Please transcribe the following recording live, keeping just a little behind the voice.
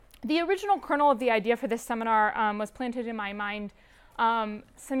The original kernel of the idea for this seminar was planted in my mind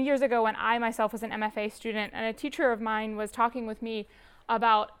some years ago when I myself was an MFA student, and a teacher of mine was talking with me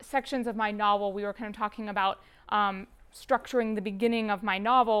about sections of my novel. We were kind of talking about structuring the beginning of my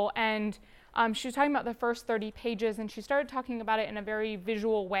novel, and she was talking about the first 30 pages, and she started talking about it in a very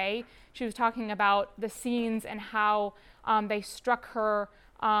visual way. She was talking about the scenes and how they struck her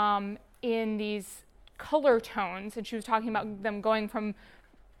in these color tones, and she was talking about them going from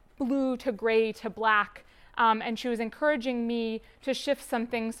blue to gray to black, and she was encouraging me to shift some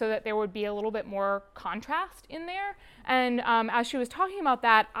things so that there would be a little bit more contrast in there. And as she was talking about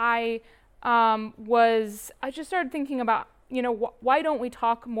that, I just started thinking about, why don't we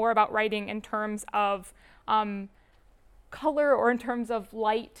talk more about writing in terms of color or in terms of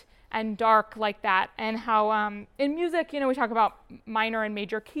light and dark like that, and how in music, we talk about minor and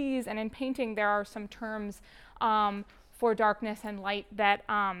major keys, and in painting there are some terms for darkness and light that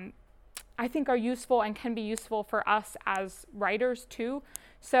I think are useful and can be useful for us as writers too.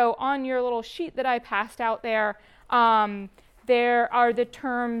 So on your little sheet that I passed out there, there are the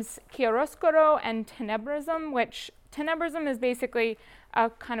terms chiaroscuro and tenebrism, which tenebrism is basically a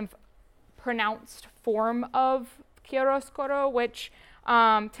kind of pronounced form of chiaroscuro, which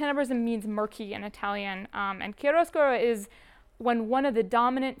tenebrism means murky in Italian, and chiaroscuro is when one of the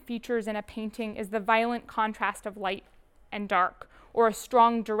dominant features in a painting is the violent contrast of light and dark, or a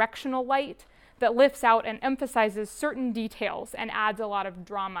strong directional light that lifts out and emphasizes certain details and adds a lot of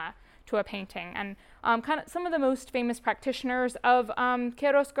drama to a painting. And kind of some of the most famous practitioners of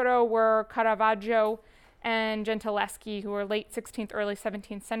chiaroscuro were Caravaggio and Gentileschi, who were late 16th, early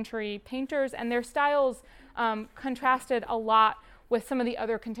 17th century painters, and their styles contrasted a lot with some of the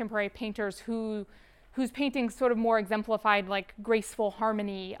other contemporary painters whose paintings sort of more exemplified like graceful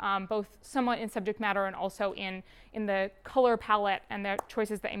harmony, both somewhat in subject matter and also in the color palette and the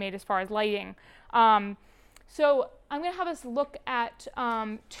choices that they made as far as lighting. So I'm going to have us look at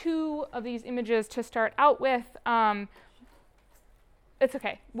two of these images to start out with. It's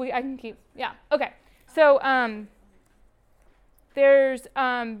okay. I can keep, yeah, okay. So there's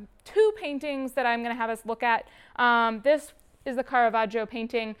two paintings that I'm going to have us look at. This is the Caravaggio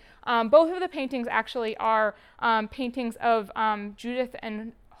painting. Both of the paintings actually are paintings of Judith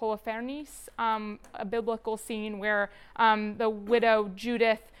and Holofernes, a biblical scene where the widow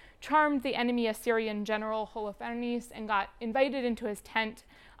Judith charmed the enemy Assyrian general Holofernes and got invited into his tent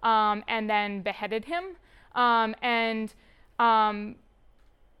and then beheaded him.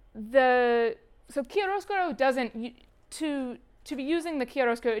 So chiaroscuro doesn't, to be using the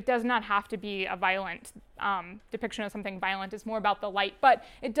chiaroscuro, it does not have to be a violent depiction of something violent. It's more about the light, but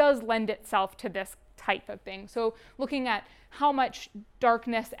it does lend itself to this type of thing. So looking at how much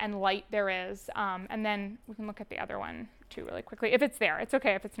darkness and light there is, and then we can look at the other one too really quickly. If it's there, it's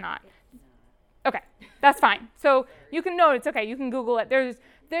okay if it's not. Okay, that's fine. So you can know it's okay. You can Google it.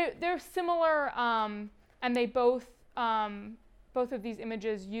 They're similar, and they both of these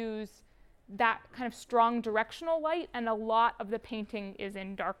images use that kind of strong directional light, and a lot of the painting is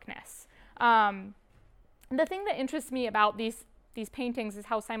in darkness. The thing that interests me about these paintings is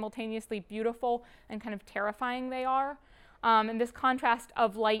how simultaneously beautiful and kind of terrifying they are. And this contrast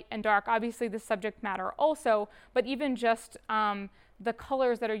of light and dark, obviously the subject matter also, but even just the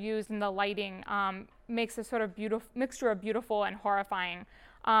colors that are used in the lighting makes a sort of mixture of beautiful and horrifying.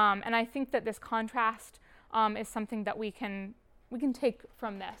 And I think that this contrast is something that we can take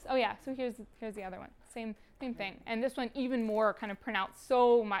from this. Oh yeah, so here's the other one. Same thing. And this one even more kind of pronounced.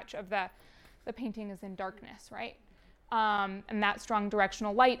 So much of the painting is in darkness, right? And that strong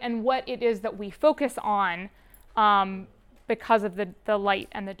directional light and what it is that we focus on because of the light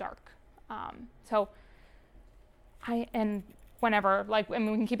and the dark. Whenever, we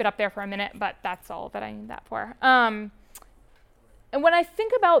can keep it up there for a minute, but that's all that I need that for. And when I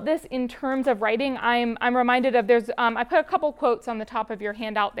think about this in terms of writing, I'm reminded of I put a couple quotes on the top of your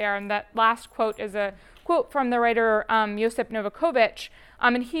handout there, and that last quote is a quote from the writer Josip Novakovic.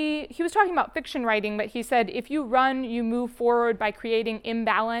 And he was talking about fiction writing, but he said, if you run, you move forward by creating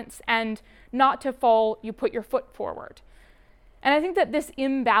imbalance, and not to fall, you put your foot forward. And I think that this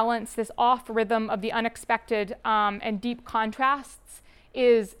imbalance, this off rhythm of the unexpected and deep contrasts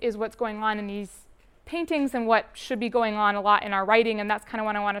is what's going on in these paintings and what should be going on a lot in our writing, and that's kind of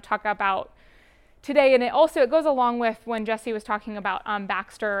what I want to talk about today. And it goes along with when Jesse was talking about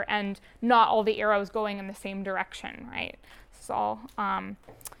Baxter and not all the arrows going in the same direction, right? So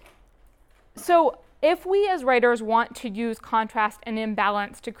if we as writers want to use contrast and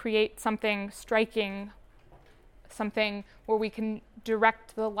imbalance to create something striking, something where we can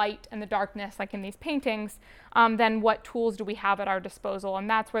direct the light and the darkness, like in these paintings, then what tools do we have at our disposal? And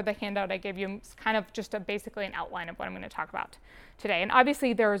that's where the handout I gave you is kind of just basically an outline of what I'm going to talk about today. And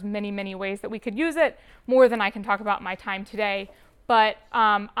obviously there's many, many ways that we could use it, more than I can talk about in my time today. But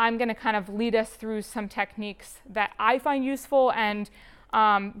I'm going to kind of lead us through some techniques that I find useful, and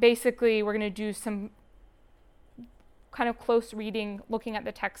basically we're going to do some kind of close reading, looking at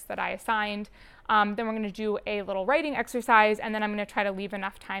the text that I assigned. Then we're going to do a little writing exercise, and then I'm going to try to leave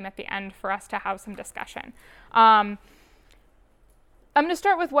enough time at the end for us to have some discussion. I'm going to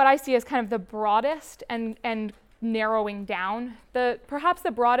start with what I see as kind of the broadest and narrowing down. Perhaps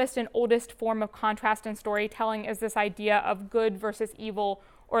the broadest and oldest form of contrast in storytelling is this idea of good versus evil,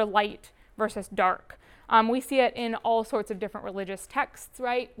 or light versus dark. We see it in all sorts of different religious texts,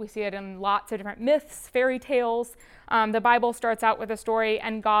 right? We see it in lots of different myths, fairy tales. The Bible starts out with a story,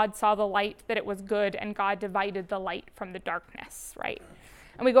 and God saw the light, that it was good, and God divided the light from the darkness, right?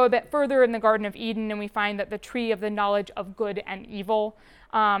 And we go a bit further in the Garden of Eden, and we find that the tree of the knowledge of good and evil.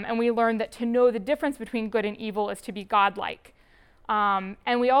 And we learn that to know the difference between good and evil is to be godlike.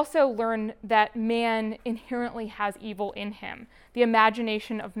 And we also learn that man inherently has evil in him. The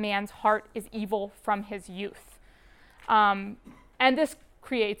imagination of man's heart is evil from his youth. And this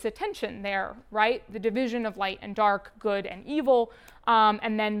creates a tension there, right? The division of light and dark, good and evil,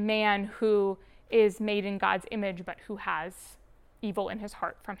 and then man who is made in God's image, but who has evil in his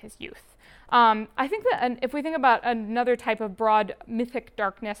heart from his youth. I think that if we think about another type of broad mythic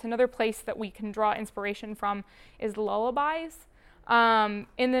darkness, another place that we can draw inspiration from is lullabies. In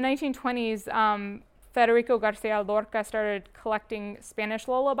the 1920s, Federico Garcia Lorca started collecting Spanish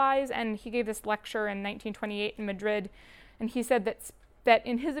lullabies, and he gave this lecture in 1928 in Madrid, and he said that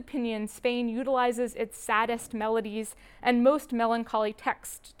in his opinion, Spain utilizes its saddest melodies and most melancholy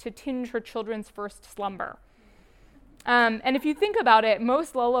text to tinge her children's first slumber. And if you think about it,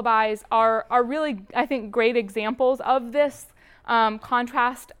 most lullabies are really, I think, great examples of this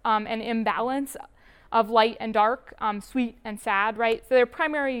contrast and imbalance of light and dark, sweet and sad, right? So their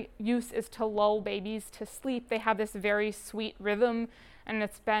primary use is to lull babies to sleep. They have this very sweet rhythm, and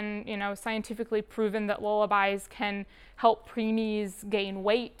it's been, scientifically proven that lullabies can help preemies gain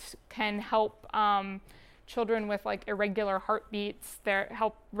weight, can help children with like irregular heartbeats,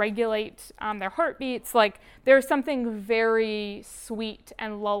 help regulate their heartbeats. Like there's something very sweet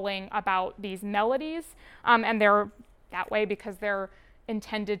and lulling about these melodies, and they're that way because they're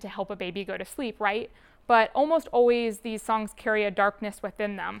intended to help a baby go to sleep, right? But almost always these songs carry a darkness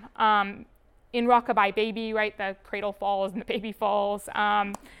within them. In Rockabye Baby, right, the cradle falls and the baby falls.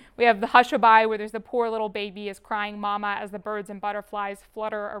 We have the Hushabye, where there's the poor little baby is crying mama as the birds and butterflies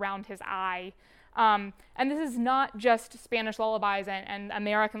flutter around his eye. And this is not just Spanish lullabies and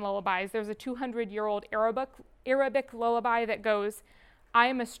American lullabies. There's a 200-year-old Arabic lullaby that goes, "I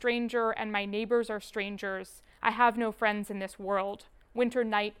am a stranger and my neighbors are strangers. I have no friends in this world. Winter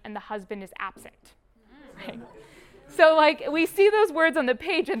night and the husband is absent." Right? So like we see those words on the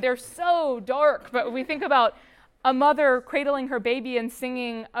page and they're so dark, but we think about a mother cradling her baby and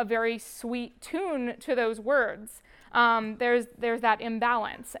singing a very sweet tune to those words. There's that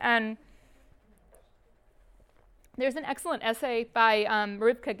imbalance. And there's an excellent essay by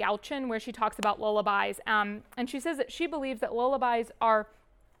Rivka Galchen where she talks about lullabies, and she says that she believes that lullabies are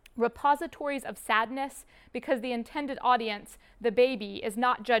repositories of sadness because the intended audience, the baby, is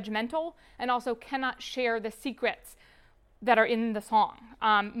not judgmental and also cannot share the secrets that are in the song.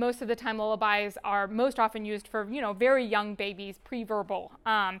 Most of the time lullabies are most often used for very young babies, pre-verbal,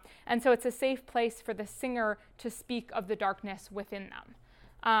 and so it's a safe place for the singer to speak of the darkness within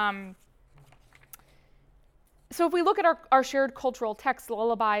them. So if we look at our shared cultural texts,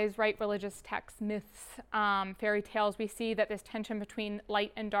 lullabies, right, religious texts, myths, fairy tales, we see that this tension between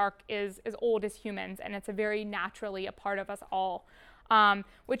light and dark is as old as humans, and it's a very naturally a part of us all,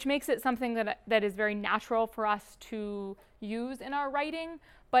 which makes it something that is very natural for us to use in our writing,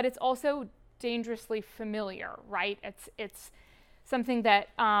 but it's also dangerously familiar, right? It's something that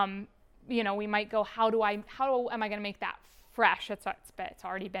we might go, how am I going to make that fresh? It's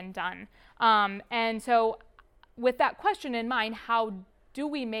already been done, and so. With that question in mind, how do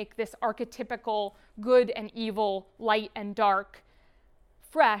we make this archetypical good and evil, light and dark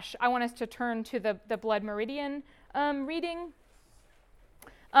fresh? I want us to turn to the Blood Meridian reading.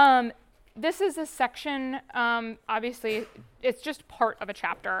 This is a section, obviously, it's just part of a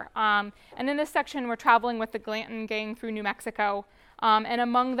chapter. And in this section, we're traveling with the Glanton gang through New Mexico. And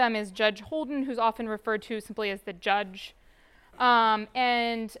among them is Judge Holden, who's often referred to simply as the judge.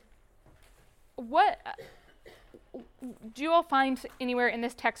 And do you all find anywhere in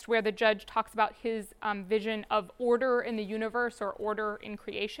this text where the judge talks about his vision of order in the universe or order in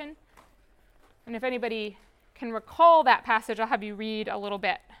creation? And if anybody can recall that passage, I'll have you read a little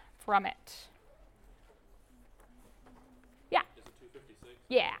bit from it. Yeah. Is it 256?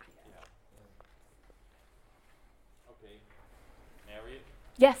 Yeah. Okay. May I read it?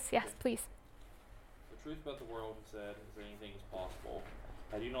 Yes, Okay. please. The truth about the world, he said, is that anything is possible.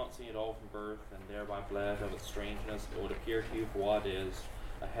 Had you not seen it all from birth, and thereby bled of its strangeness, it would appear to you for what it is,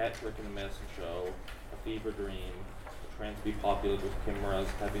 a hat trick in a medicine show, a fever dream, a trance to be populated with chimeras,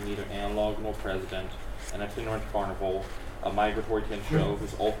 having neither analog nor president, an itinerant carnival, a migratory tin show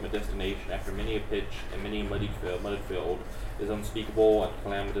whose ultimate destination, after many a pitch and many a mudded field, is unspeakable and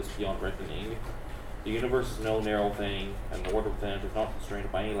calamitous beyond reckoning. The universe is no narrow thing, and the order within it is not constrained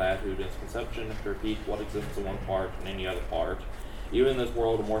by any latitude in its conception to repeat what exists in one part in any other part. Even in this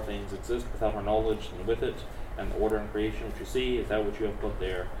world, more things exist without our knowledge than with it, and the order in creation which you see is that which you have put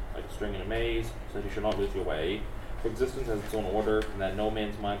there, like a string in a maze, so that you shall not lose your way. For existence has its own order, and that no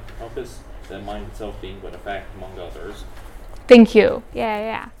man's mind can compass, that mind itself being but a fact among others. Thank you.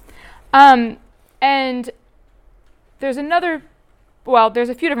 Yeah. And there's there's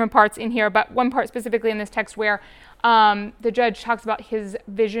a few different parts in here, but one part specifically in this text where the judge talks about his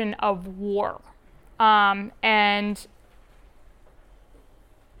vision of war. And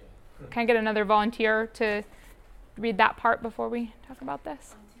can I get another volunteer to read that part before we talk about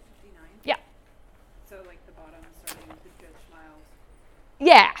this? 259? Yeah. So like the bottom starting with the judge smiled.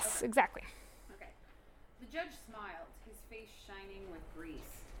 Yes, Okay. exactly. Okay. The judge smiled, his face shining with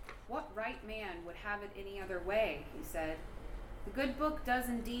grease. What right man would have it any other way, he said. The good book does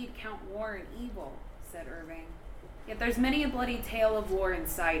indeed count war and evil, said Irving. Yet there's many a bloody tale of war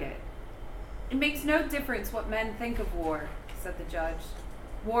inside it. It makes no difference what men think of war, said the judge.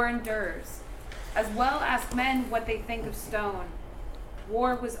 War endures. As well ask men what they think of stone.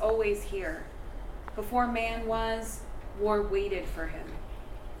 War was always here. Before man was, war waited for him.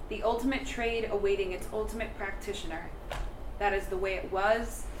 The ultimate trade awaiting its ultimate practitioner. That is the way it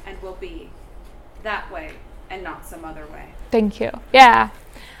was and will be. That way and not some other way. Thank you. Yeah.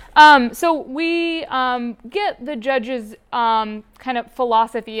 So we get the judge's kind of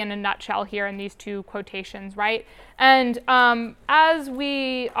philosophy in a nutshell here in these two quotations, right? And as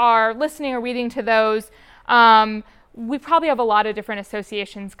we are listening or reading to those, we probably have a lot of different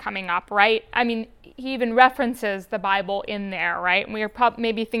associations coming up, right? I mean, he even references the Bible in there, right? And we are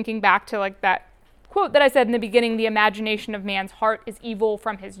maybe thinking back to like that quote that I said in the beginning, the imagination of man's heart is evil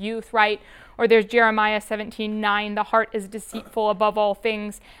from his youth, right? Or there's Jeremiah 17:9, the heart is deceitful above all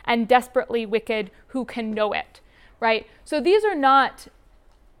things and desperately wicked, who can know it, right? So these are not,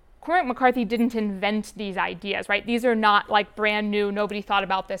 Cormac McCarthy didn't invent these ideas, right? These are not like brand new, nobody thought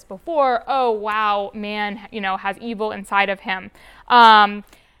about this before. Oh, wow, man, has evil inside of him.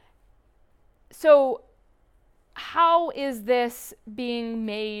 So how is this being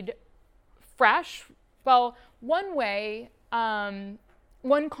made fresh? Well, one way,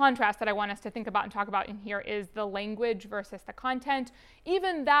 one contrast that I want us to think about and talk about in here is the language versus the content.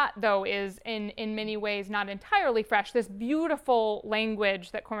 Even that, though, is in many ways not entirely fresh. This beautiful language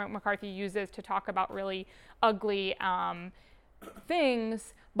that Cormac McCarthy uses to talk about really ugly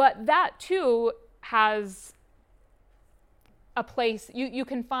things, but that too has a place, you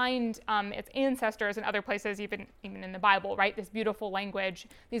can find its ancestors in other places, even in the Bible, right? This beautiful language,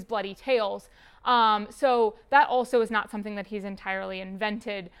 these bloody tales. So that also is not something that he's entirely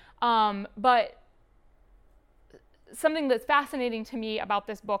invented. But something that's fascinating to me about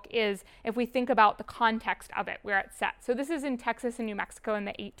this book is if we think about the context of it, where it's set. So this is in Texas and New Mexico in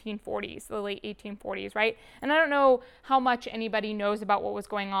the 1840s, the late 1840s, right? And I don't know how much anybody knows about what was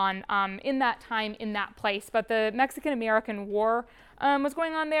going on in that time, in that place, but the Mexican-American War was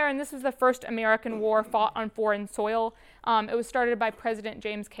going on there, and this was the first American war fought on foreign soil. It was started by President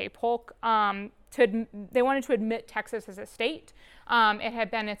James K. Polk. They wanted to admit Texas as a state. It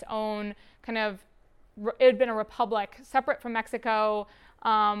had been its own kind of, it had been a republic separate from Mexico,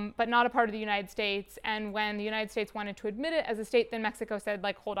 but not a part of the United States. And when the United States wanted to admit it as a state, then Mexico said,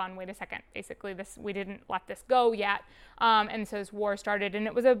 like, hold on, wait a second. Basically, we didn't let this go yet. And so this war started. And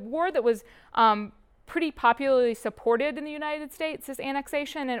it was a war that was pretty popularly supported in the United States, this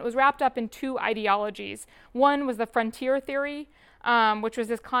annexation, and it was wrapped up in two ideologies. One was the frontier theory, which was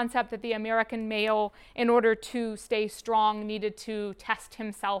this concept that the American male, in order to stay strong, needed to test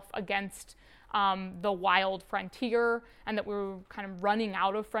himself against the wild frontier, and that we were kind of running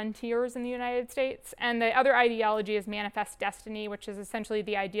out of frontiers in the United States. And the other ideology is manifest destiny, which is essentially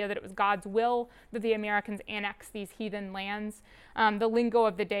the idea that it was God's will that the Americans annex these heathen lands. The lingo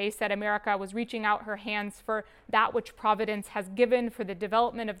of the day said America was reaching out her hands for that which Providence has given for the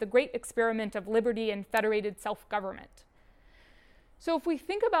development of the great experiment of liberty and federated self-government. So if we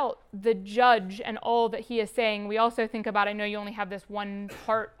think about the judge and all that he is saying, we also think about, I know you only have this one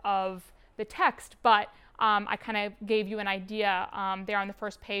part of the text, but I kind of gave you an idea there on the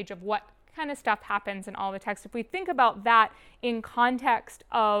first page of what kind of stuff happens in all the text. If we think about that in context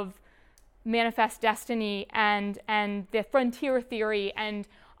of manifest destiny and the frontier theory and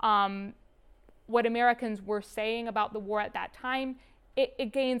what Americans were saying about the war at that time,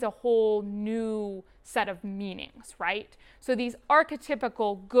 it gains a whole new set of meanings, right? So these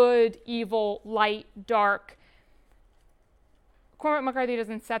archetypical good, evil, light, dark. Cormac McCarthy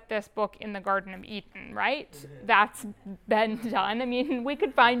doesn't set this book in the Garden of Eden, right? That's been done. I mean, we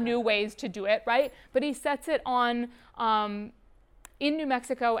could find new ways to do it, right? But he sets it on in New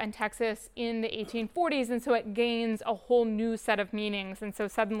Mexico and Texas in the 1840s, and so it gains a whole new set of meanings. And so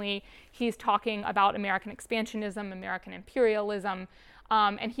suddenly he's talking about American expansionism, American imperialism,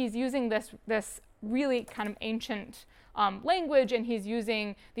 and he's using this really kind of ancient language, and he's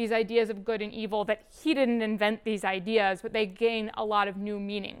using these ideas of good and evil that he didn't invent these ideas, but they gain a lot of new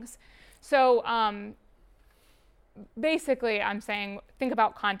meanings. So basically, I'm saying, think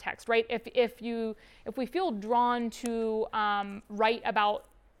about context, right? If we feel drawn to write about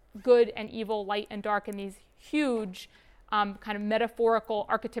good and evil, light and dark in these huge kind of metaphorical,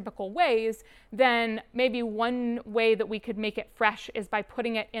 archetypical ways, then maybe one way that we could make it fresh is by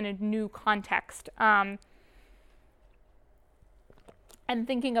putting it in a new context. And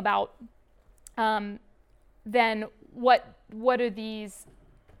thinking about then what are these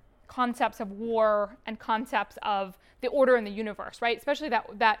concepts of war and concepts of the order in the universe, right? Especially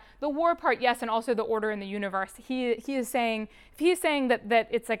that the war part, yes, and also the order in the universe. He is saying, if he's saying that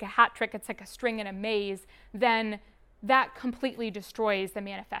it's like a hat trick, it's like a string in a maze, then that completely destroys the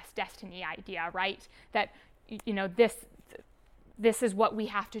manifest destiny idea, right? That, you know, this is what we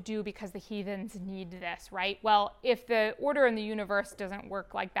have to do because the heathens need this, right? Well, if the order in the universe doesn't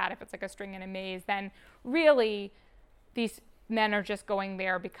work like that, if it's like a string in a maze, then really these men are just going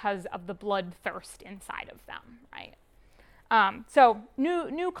there because of the bloodthirst inside of them, right? So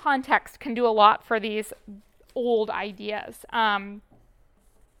new context can do a lot for these old ideas.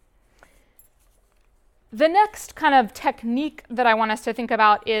 The next kind of technique that I want us to think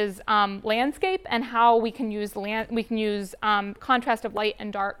about is landscape and how we can use contrast of light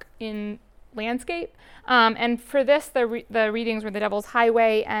and dark in landscape. And for this, the readings were The Devil's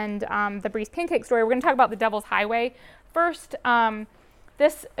Highway and The Breeze Pancake Story. We're going to talk about The Devil's Highway first.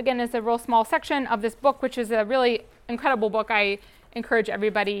 This, again, is a real small section of this book, which is a really incredible book. I encourage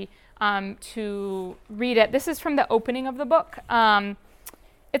everybody to read it. This is from the opening of the book.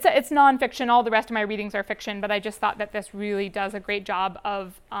 It's nonfiction. All the rest of my readings are fiction, but I just thought that this really does a great job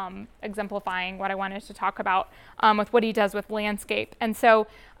of exemplifying what I wanted to talk about with what he does with landscape. And so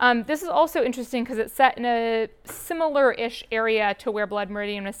this is also interesting because it's set in a similar-ish area to where Blood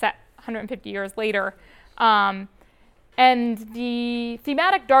Meridian was set 150 years later. And the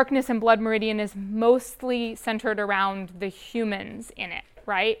thematic darkness in Blood Meridian is mostly centered around the humans in it,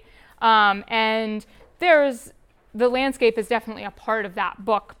 right? And the landscape is definitely a part of that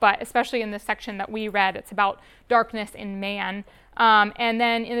book, but especially in the section that we read, it's about darkness in man. And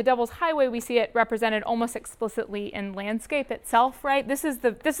then in The Devil's Highway, we see it represented almost explicitly in landscape itself, right? This is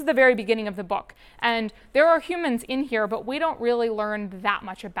the very beginning of the book. And there are humans in here, but we don't really learn that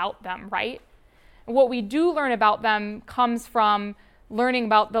much about them, right? What we do learn about them comes from learning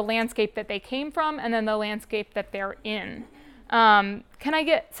about the landscape that they came from and then the landscape that they're in. Can I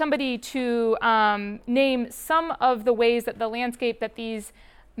get somebody to name some of the ways that the landscape that these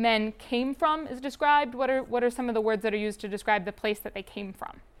men came from is described? What are some of the words that are used to describe the place that they came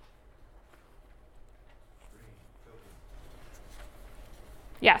from?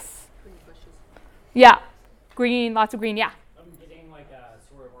 Yes. Green bushes. Yeah. Green, lots of green, yeah. I'm getting like a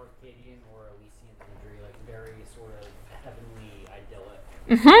sort of Arcadian or Elysian imagery, like very sort of heavenly, idyllic,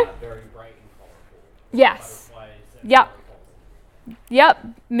 very bright and colorful. Yes. Butterflies and Yep. waterfalls. Yep,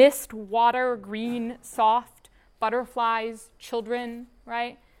 mist, water, green, soft, butterflies, children,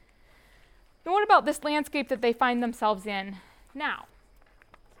 right? And what about this landscape that they find themselves in now?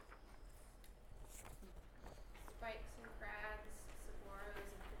 Spikes and crags, saguaros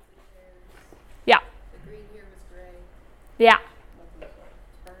and prickly pears. Yeah, The green here was gray, yeah.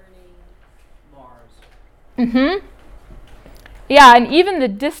 burning. Mars. Yeah, and even the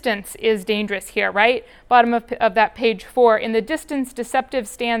distance is dangerous here, right? Bottom of that page 4. In the distance, deceptive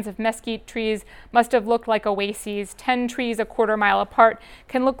stands of mesquite trees must have looked like oases. 10 trees a quarter mile apart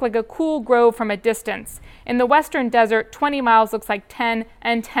can look like a cool grove from a distance. In the western desert, 20 miles looks like 10,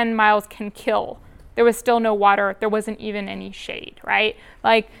 and 10 miles can kill. There was still no water. There wasn't even any shade, right?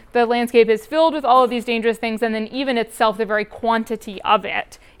 Like, the landscape is filled with all of these dangerous things, and then even itself, the very quantity of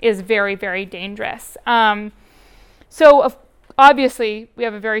it is very, very dangerous. Obviously, we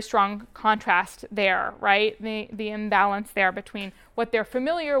have a very strong contrast there, right? The imbalance there between what they're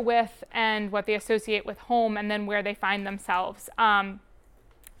familiar with and what they associate with home, and then where they find themselves. The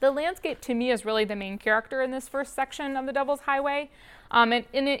landscape, to me, is really the main character in this first section of The Devil's Highway. And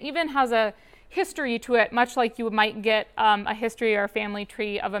it even has a history to it, much like you might get a history or a family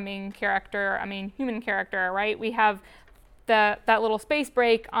tree of a main character, a main human character, right? We have that little space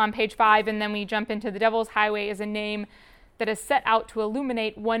break on page 5, and then we jump into The Devil's Highway as a name that is set out to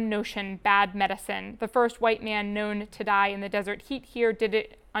illuminate one notion, bad medicine. The first white man known to die in the desert heat here did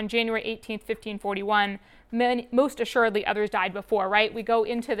it on January 18th, 1541. Most assuredly others died before, right? We go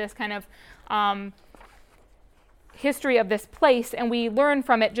into this kind of history of this place, and we learn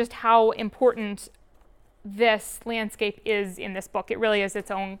from it just how important this landscape is in this book. It really is its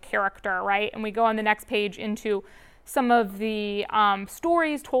own character, right? And we go on the next page into some of the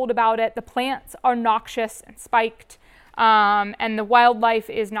stories told about it. The plants are noxious and spiked. And the wildlife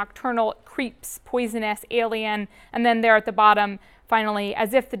is nocturnal, it creeps, poisonous, alien, and then there at the bottom, finally,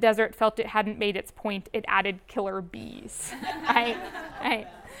 as if the desert felt it hadn't made its point, it added killer bees. Right?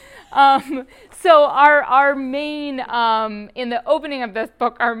 So our main, in the opening of this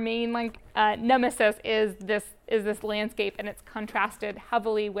book, our main nemesis is this landscape, and it's contrasted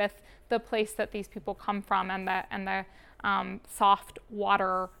heavily with the place that these people come from and the soft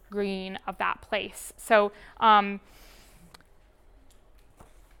water green of that place. So.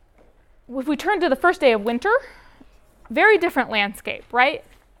 If we turn to the first day of winter, very different landscape, right?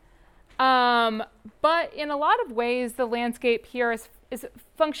 But in a lot of ways, the landscape here is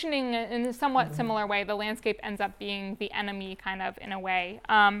functioning in a somewhat similar way. The landscape ends up being the enemy, kind of, in a way.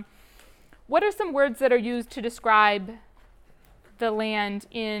 What are some words that are used to describe the land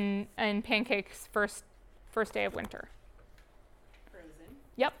in Pancake's first day of winter? Frozen.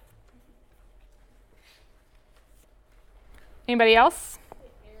 Yep. Anybody else?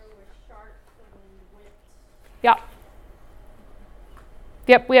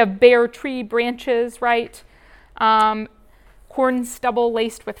 Yep, we have bare tree branches, right? Corn stubble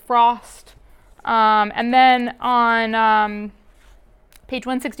laced with frost. And then on page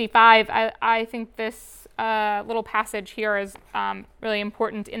 165, I think this little passage here is really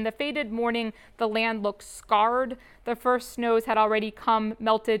important. In the faded morning, the land looked scarred. The first snows had already come,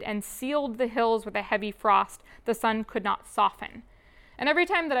 melted, and sealed the hills with a heavy frost. The sun could not soften. And every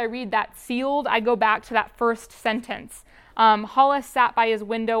time that I read that sealed, I go back to that first sentence. Hollis sat by his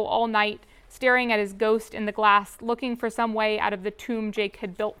window all night, staring at his ghost in the glass, looking for some way out of the tomb Jake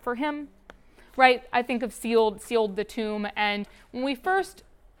had built for him. Right? I think of sealed the tomb. And when we first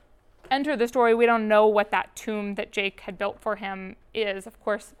enter the story, we don't know what that tomb that Jake had built for him is. Of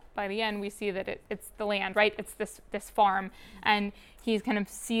course, by the end, we see that it's the land, right? It's this farm, and he's kind of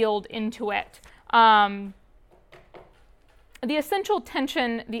sealed into it. The essential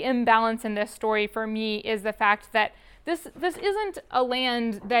tension, the imbalance in this story for me is the fact that this isn't a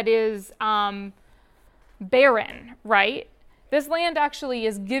land that is barren, right? This land actually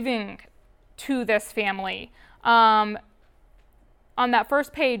is giving to this family. On that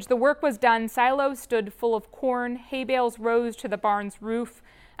first page, the work was done, silos stood full of corn, hay bales rose to the barn's roof,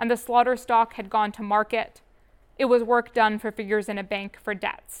 and the slaughter stock had gone to market. It was work done for figures in a bank for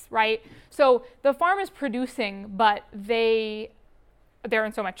debts, right? So the farm is producing, but they're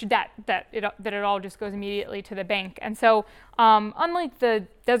in so much debt that it all just goes immediately to the bank. And so unlike the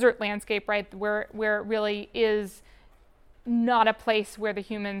desert landscape, right, where it really is not a place where the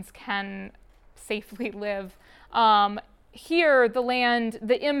humans can safely live, here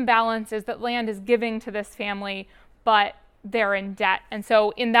the imbalance is that land is giving to this family, but they're in debt. And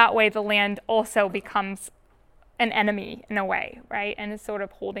so in that way, the land also becomes an enemy in a way, right? And is sort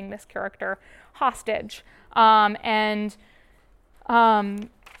of holding this character hostage. There's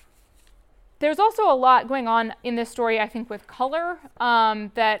also a lot going on in this story, I think, with color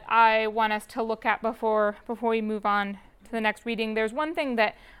that I want us to look at before we move on to the next reading. There's one thing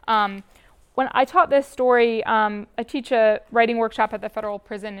that when I taught this story, I teach a writing workshop at the federal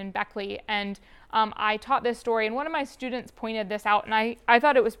prison in Beckley, and I taught this story, and one of my students pointed this out, and I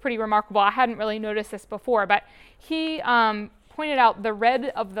thought it was pretty remarkable. I hadn't really noticed this before, but he pointed out the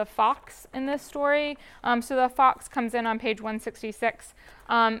red of the fox in this story. So the fox comes in on page 166,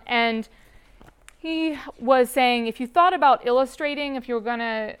 and he was saying, if you thought about illustrating, if you were going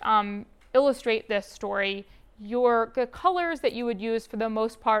to illustrate this story, the colors that you would use for the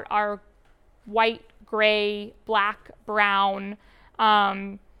most part are white, gray, black, brown,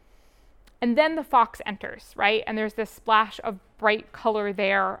 and then the fox enters, right? And there's this splash of bright color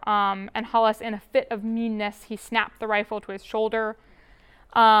there. And Hollis, in a fit of meanness, he snapped the rifle to his shoulder.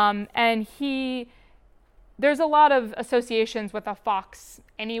 And there's a lot of associations with a fox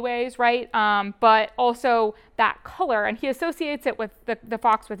anyways, right? But also that color, and he associates it with the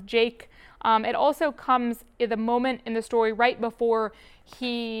fox with Jake. It also comes at the moment in the story right before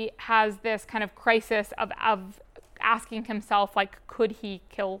he has this kind of crisis of asking himself, like, could he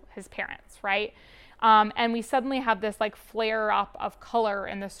kill his parents, right? And we suddenly have this like flare up of color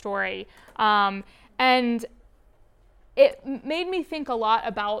in the story. And it made me think a lot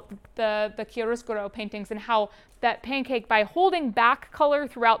about the chiaroscuro paintings and how that Pancake, by holding back color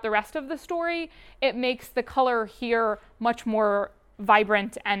throughout the rest of the story, it makes the color here much more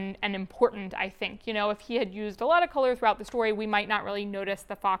vibrant and important, I think. You know, if he had used a lot of color throughout the story, we might not really notice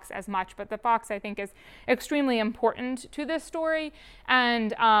the fox as much, but the fox, I think, is extremely important to this story,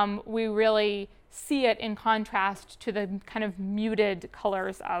 and we really see it in contrast to the kind of muted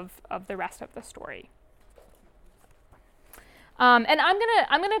colors of the rest of the story. And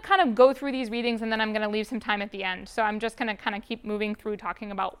I'm gonna kind of go through these readings, and then I'm gonna leave some time at the end. So I'm just gonna kind of keep moving through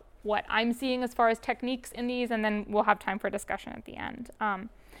talking about what I'm seeing as far as techniques in these, and then we'll have time for discussion at the end.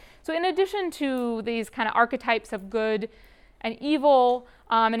 So in addition to these kind of archetypes of good and evil,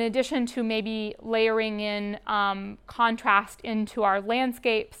 in addition to maybe layering in contrast into our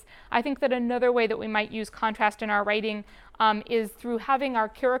landscapes, I think that another way that we might use contrast in our writing is through having our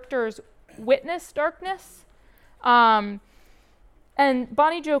characters witness darkness. And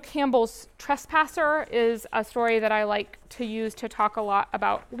Bonnie Jo Campbell's Trespasser is a story that I like to use to talk a lot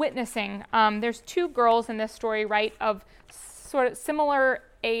about witnessing. There's two girls in this story, right, of sort of similar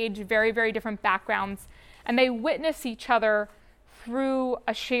age, very, very different backgrounds, and they witness each other through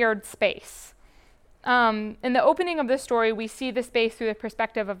a shared space. In the opening of this story, we see the space through the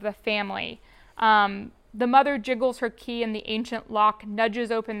perspective of the family. The mother jiggles her key in the ancient lock,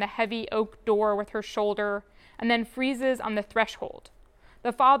 nudges open the heavy oak door with her shoulder, and then freezes on the threshold.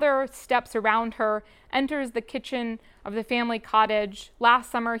 The father steps around her, enters the kitchen of the family cottage. Last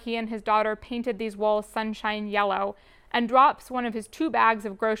summer, he and his daughter painted these walls sunshine yellow, and drops one of his 2 bags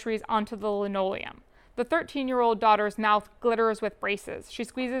of groceries onto the linoleum. The 13-year-old daughter's mouth glitters with braces. She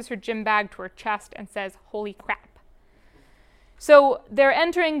squeezes her gym bag to her chest and says, "Holy crap." So they're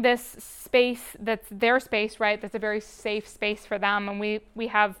entering this space that's their space, right? That's a very safe space for them. And we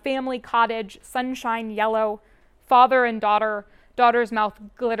have family cottage, sunshine yellow, father and daughter, daughter's mouth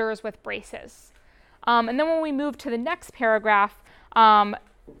glitters with braces. And then when we move to the next paragraph,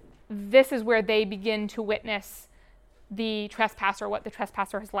 this is where they begin to witness the trespasser, what the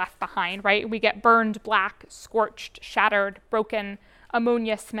trespasser has left behind, right? We get burned black, scorched, shattered, broken,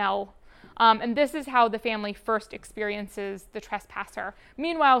 ammonia smell. And this is how the family first experiences the trespasser.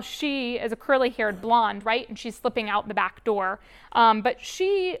 Meanwhile, she is a curly-haired blonde, right? And she's slipping out the back door. But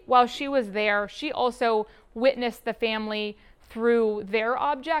while she was there, she also witnessed the family through their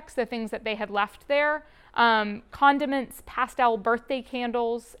objects, the things that they had left there. Condiments, pastel birthday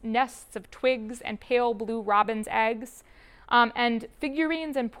candles, nests of twigs and pale blue robin's eggs, and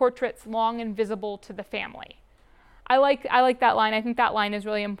figurines and portraits long invisible to the family. I like that line. I think that line is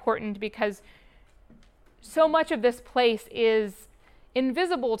really important because so much of this place is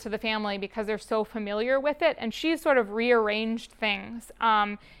invisible to the family because they're so familiar with it, and she's sort of rearranged things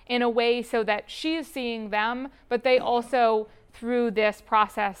in a way so that she's seeing them, but they also, through this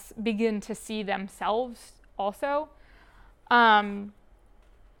process, begin to see themselves also. On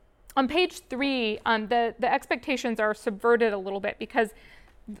page 3, the expectations are subverted a little bit because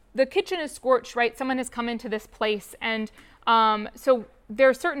the kitchen is scorched, right? Someone has come into this place, and so there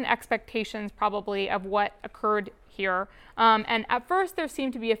are certain expectations probably of what occurred here. And at first there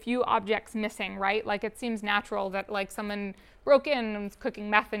seem to be a few objects missing, right? Like it seems natural that like someone broke in and was cooking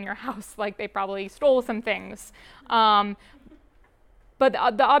meth in your house, like they probably stole some things. But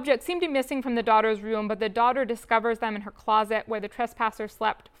the objects seem to be missing from the daughter's room, but the daughter discovers them in her closet where the trespasser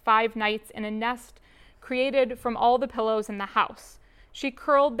slept 5 nights in a nest created from all the pillows in the house. She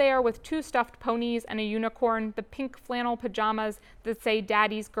curled there with 2 stuffed ponies and a unicorn, the pink flannel pajamas that say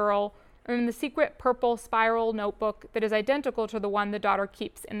Daddy's Girl, and the secret purple spiral notebook that is identical to the one the daughter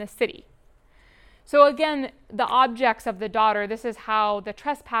keeps in the city. So again, the objects of the daughter, this is how the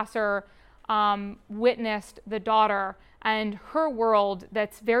trespasser witnessed the daughter and her world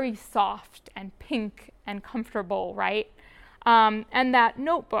that's very soft and pink and comfortable, right? And that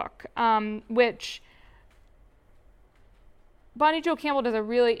notebook, which Bonnie Jo Campbell does a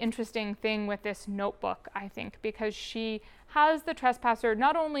really interesting thing with this notebook, I think, because she has the trespasser,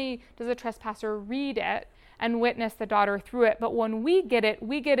 not only does the trespasser read it and witness the daughter through it, but when we get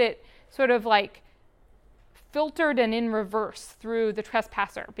it sort of like filtered and in reverse through the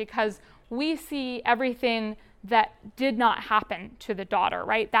trespasser, because we see everything that did not happen to the daughter,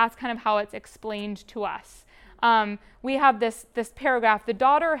 right? That's kind of how it's explained to us. We have this paragraph: the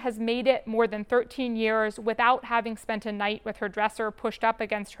daughter has made it more than 13 years without having spent a night with her dresser pushed up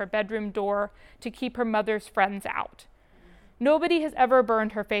against her bedroom door to keep her mother's friends out. Nobody has ever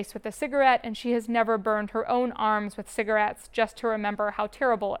burned her face with a cigarette, and she has never burned her own arms with cigarettes just to remember how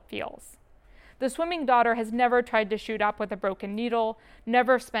terrible it feels. The swimming daughter has never tried to shoot up with a broken needle,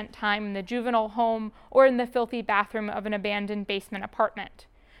 never spent time in the juvenile home or in the filthy bathroom of an abandoned basement apartment.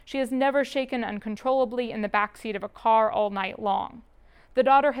 She has never shaken uncontrollably in the backseat of a car all night long. The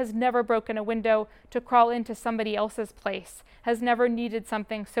daughter has never broken a window to crawl into somebody else's place, has never needed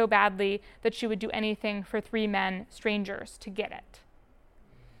something so badly that she would do anything for 3 men, strangers, to get it.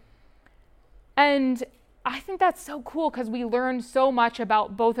 And I think that's so cool because we learn so much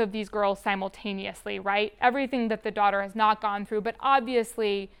about both of these girls simultaneously, right? Everything that the daughter has not gone through, but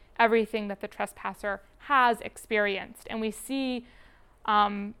obviously everything that the trespasser has experienced. And we see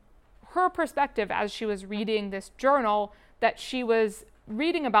her perspective as she was reading this journal, that she was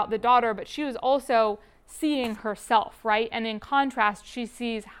reading about the daughter, but she was also seeing herself, right? And in contrast, she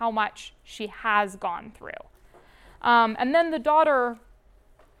sees how much she has gone through. And then the daughter,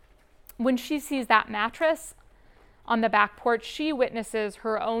 when she sees that mattress on the back porch, she witnesses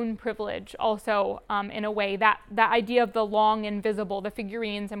her own privilege also, in a way. That idea of the long invisible, the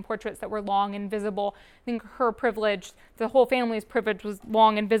figurines and portraits that were long invisible, I think her privilege, the whole family's privilege, was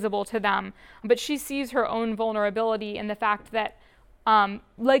long invisible to them. But she sees her own vulnerability in the fact that,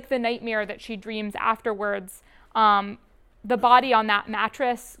 like the nightmare that she dreams afterwards, the body on that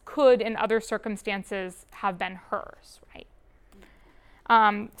mattress could, in other circumstances, have been hers, right?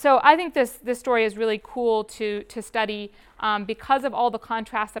 So I think this story is really cool to study because of all the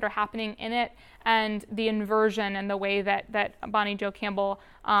contrasts that are happening in it, and the inversion and the way that Bonnie Jo Campbell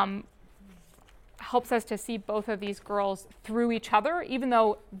helps us to see both of these girls through each other, even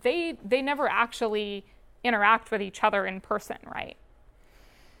though they never actually interact with each other in person, right?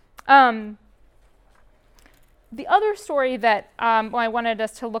 The other story that I wanted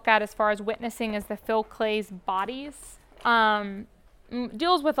us to look at as far as witnessing is the Phil Clay's Bodies.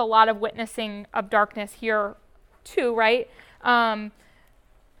 Deals with a lot of witnessing of darkness here too, right?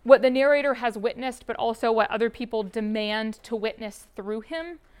 What the narrator has witnessed, but also what other people demand to witness through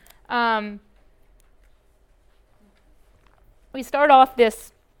him. We start off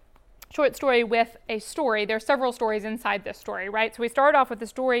this short story with a story. There are several stories inside this story, right? So we start off with the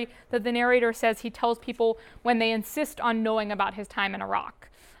story that the narrator says he tells people when they insist on knowing about his time in Iraq.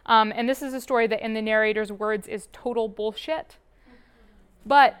 And this is a story that, in the narrator's words, is total bullshit.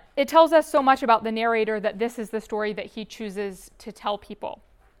 But it tells us so much about the narrator that this is the story that he chooses to tell people.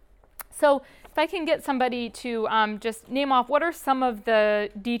 So if I can get somebody to just name off, what are some of the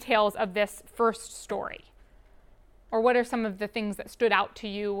details of this first story? Or what are some of the things that stood out to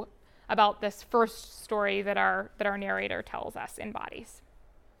you about this first story that our narrator tells us in Bodies?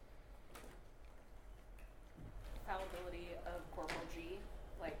 Fallibility of Corporal G.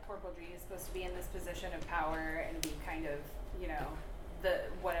 Like, Corporal G is supposed to be in this position of power and be kind of, you know,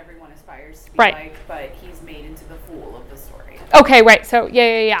 what everyone aspires to be like, but he's made into the fool of the story. Okay, right. So,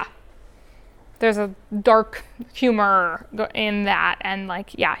 yeah. There's a dark humor in that, and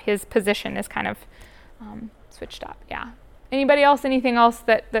his position is kind of switched up, yeah. Anybody else, anything else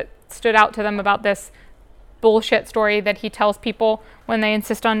that stood out to them about this bullshit story that he tells people when they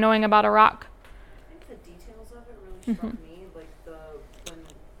insist on knowing about Iraq? I think the details of it really struck me, like when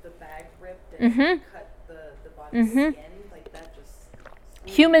the bag ripped and cut the body's skin, like that just...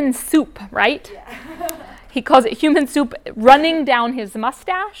 Human soup, right? Yeah. He calls it human soup running down his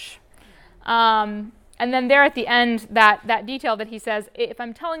mustache. And then there at the end, that detail that he says, if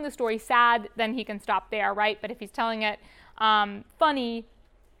I'm telling the story sad, then he can stop there, right? But if he's telling it funny,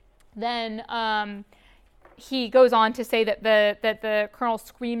 then he goes on to say that the colonel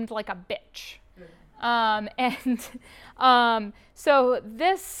screamed like a bitch. So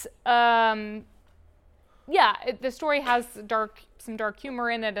this, the story has some dark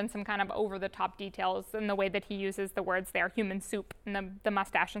humor in it and some kind of over-the-top details in the way that he uses the words there, human soup, and the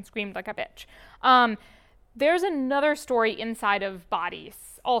mustache, and screamed like a bitch. There's another story inside of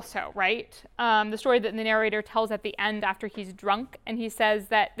Bodies also, right? The story that the narrator tells at the end after he's drunk, and he says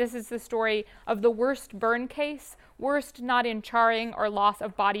that this is the story of the worst burn case, worst not in charring or loss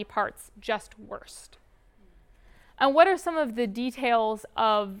of body parts, just worst. And what are some of the details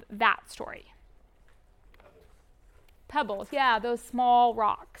of that story? Pebbles, yeah, those small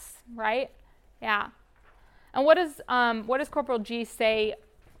rocks, right? Yeah. And what does Corporal G say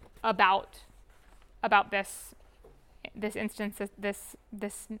about this instance,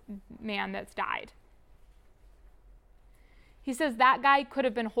 this man that's died? He says that guy could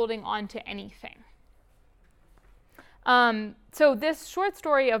have been holding on to anything. So this short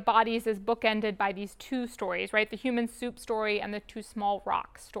story of Bodies is bookended by these two stories, right? The human soup story and the two small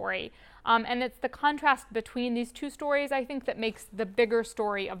rocks story. And it's the contrast between these two stories, I think, that makes the bigger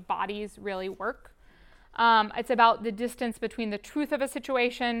story of Bodies really work. It's about the distance between the truth of a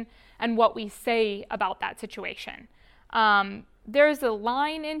situation and what we say about that situation. There's a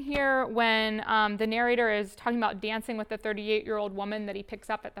line in here when the narrator is talking about dancing with the 38-year-old woman that he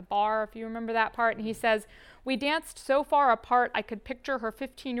picks up at the bar, if you remember that part, and he says, "We danced so far apart I could picture her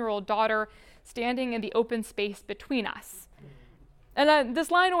 15-year-old daughter standing in the open space between us." And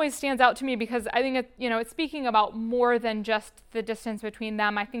this line always stands out to me because I think it's speaking about more than just the distance between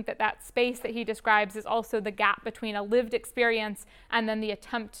them. I think that space that he describes is also the gap between a lived experience and then the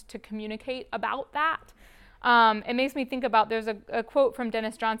attempt to communicate about that. It makes me think about, there's a quote from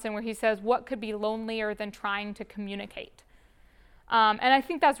Dennis Johnson where he says, "What could be lonelier than trying to communicate?" And I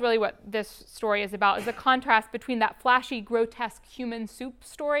think that's really what this story is about, is the contrast between that flashy, grotesque human soup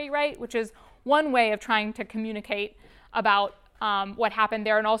story, right, which is one way of trying to communicate about what happened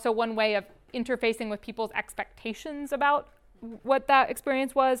there, and also one way of interfacing with people's expectations about what that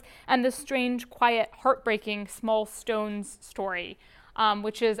experience was, and the strange, quiet, heartbreaking Small Stones story,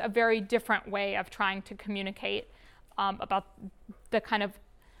 which is a very different way of trying to communicate about the kind of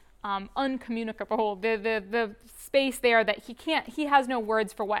uncommunicable, the space there that he has no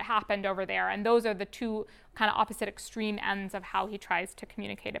words for what happened over there, and those are the two kind of opposite extreme ends of how he tries to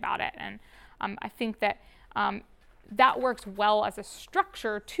communicate about it. And I think that that works well as a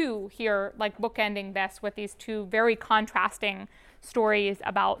structure too here, like bookending this with these two very contrasting stories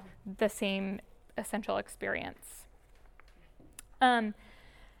about the same essential experience. I'm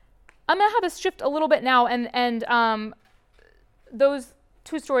going to have us shift a little bit now, and those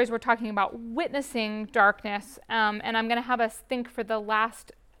two stories we're talking about witnessing darkness, and I'm going to have us think for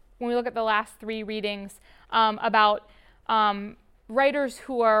when we look at the last three readings, about writers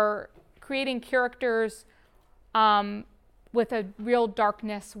who are creating characters with a real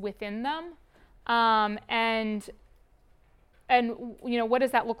darkness within them, and what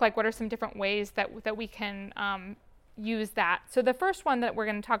does that look like? What are some different ways that we can use that? So the first one that we're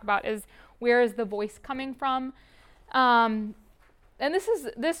going to talk about is, where is the voice coming from? And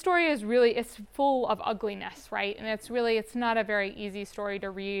this story is really, it's full of ugliness, right? And it's not a very easy story to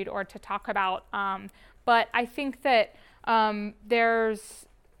read or to talk about. But I think that there's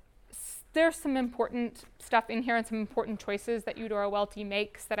some important stuff in here and some important choices that Eudora Welty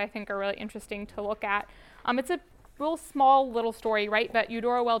makes that I think are really interesting to look at. It's a real small little story, right? But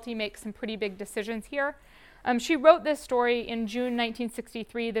Eudora Welty makes some pretty big decisions here. She wrote this story in June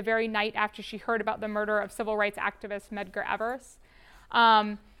 1963, the very night after she heard about the murder of civil rights activist Medgar Evers.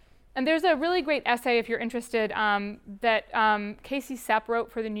 And there's a really great essay, if you're interested, that Casey Sepp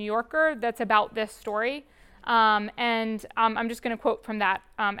wrote for The New Yorker that's about this story. I'm just going to quote from that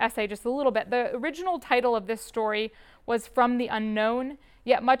essay just a little bit. The original title of this story was From the Unknown,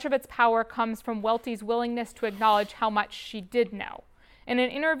 yet much of its power comes from Welty's willingness to acknowledge how much she did know. In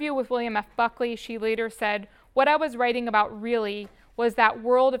an interview with William F. Buckley, she later said, "What I was writing about really was that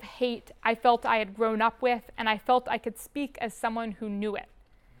world of hate I felt I had grown up with, and I felt I could speak as someone who knew it."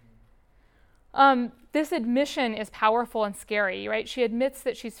 This admission is powerful and scary, right? She admits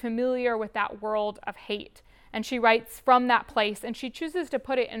that she's familiar with that world of hate, and she writes from that place, and she chooses to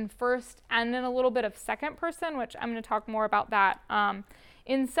put it in first and in a little bit of second person, which I'm going to talk more about that.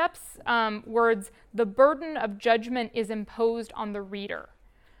 In Sepp's words, the burden of judgment is imposed on the reader.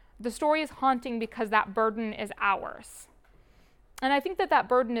 The story is haunting because that burden is ours. And I think that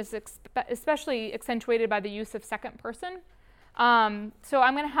burden is especially accentuated by the use of second person. So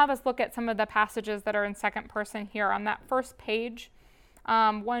I'm going to have us look at some of the passages that are in second person here on that first page.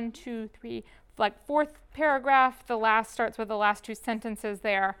 1, 2, 3, fourth paragraph, the last starts with the last two sentences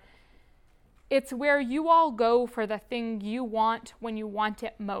there. "It's where you all go for the thing you want when you want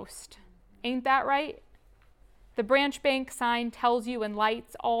it most. Ain't that right? The branch bank sign tells you in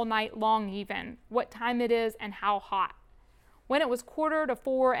lights all night long even what time it is and how hot. When it was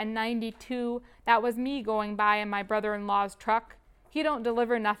 3:45 and 92, that was me going by in my brother-in-law's truck. He don't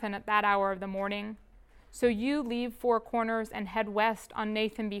deliver nothing at that hour of the morning. So you leave Four Corners and head west on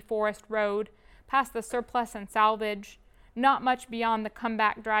Nathan B. Forest Road, past the surplus and salvage, not much beyond the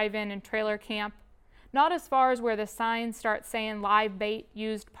comeback drive-in and trailer camp, not as far as where the signs start saying live bait,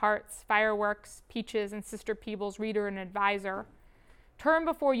 used parts, fireworks, peaches, and Sister Peebles Reader and Advisor. Turn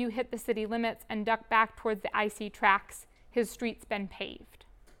before you hit the city limits and duck back towards the icy tracks. His street's been paved.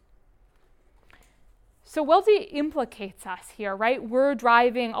 So Welty implicates us here, right? We're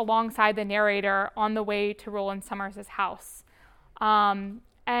driving alongside the narrator on the way to Roland Summers' house.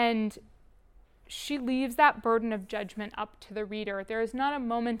 And she leaves that burden of judgment up to the reader. There is not a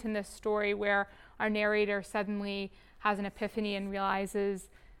moment in this story where our narrator suddenly has an epiphany and realizes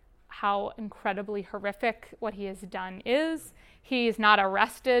how incredibly horrific what he has done is. He is not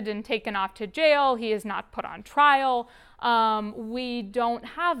arrested and taken off to jail. He is not put on trial. We don't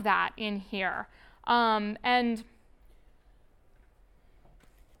have that in here. And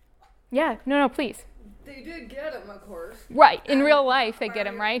yeah, no, please. They did get him, of course. Right, in real life they get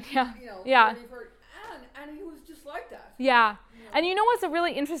him, right? Yeah, You know, yeah. And he was just like that. Yeah, and you know what's a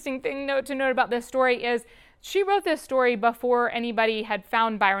really interesting thing to note about this story is she wrote this story before anybody had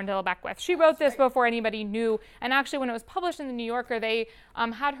found Byron de la Beckwith. She wrote this before anybody knew, and actually when it was published in the New Yorker, they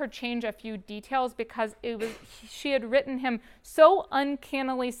had her change a few details because she had written him so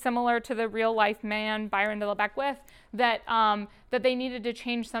uncannily similar to the real life man Byron de la Beckwith that that they needed to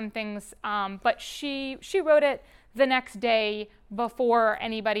change some things. But she wrote it the next day before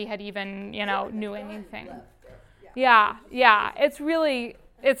anybody had even knew anything. Yeah, it's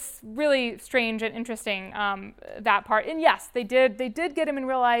really strange and interesting, that part. And yes, they did get him in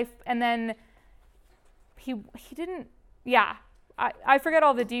real life, and then he didn't. Yeah, I forget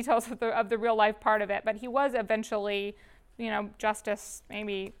all the details of the real life part of it, but he was eventually, justice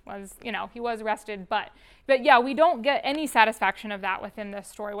maybe was, he was arrested, but yeah, we don't get any satisfaction of that within this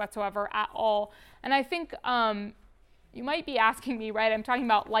story whatsoever at all. And I think you might be asking me, right? I'm talking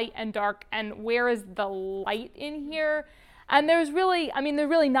about light and dark, and where is the light in here? And there's really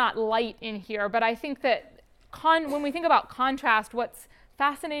not light in here, but I think that when we think about contrast, what's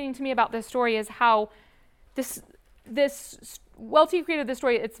fascinating to me about this story is how this Welty created this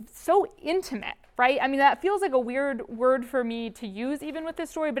story. It's so intimate, right? I mean, that feels like a weird word for me to use even with this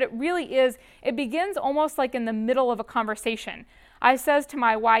story, but it really is. It begins almost like in the middle of a conversation. I says to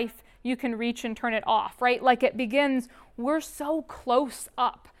my wife, you can reach and turn it off, right? Like it begins, we're so close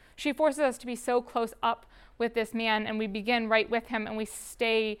up. She forces us to be so close up with this man, and we begin right with him and we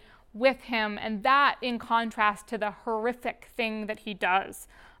stay with him, and that in contrast to the horrific thing that he does.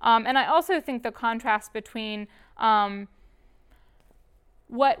 And I also think the contrast between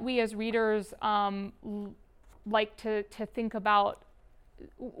what we as readers like to think about,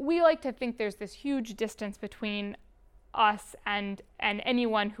 we like to think there's this huge distance between us and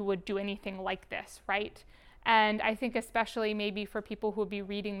anyone who would do anything like this, right? And I think especially maybe for people who would be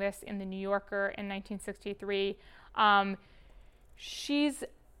reading this in the New Yorker in 1963, she's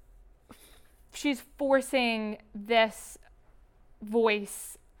forcing this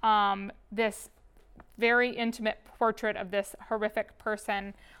voice, this very intimate portrait of this horrific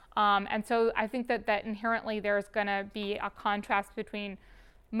person. And so I think that inherently there's going to be a contrast between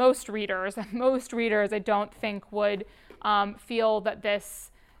most readers. Most readers, I don't think, would feel that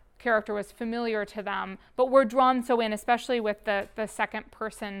this character was familiar to them, but we're drawn so in, especially with the second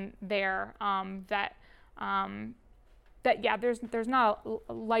person there, that yeah, there's not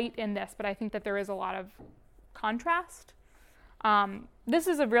a light in this, but I think that there is a lot of contrast. This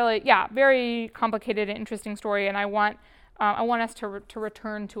is a really, very complicated and interesting story, and I want us to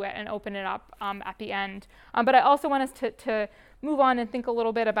return to it and open it up at the end. But I also want us to move on and think a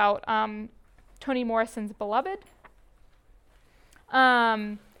little bit about Toni Morrison's Beloved.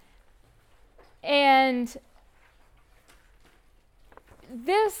 And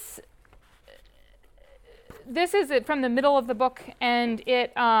this is it from the middle of the book, and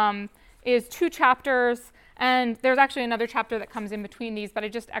it is 2 chapters, and there's actually another chapter that comes in between these, but I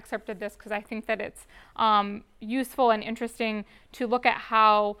just excerpted this because I think that it's useful and interesting to look at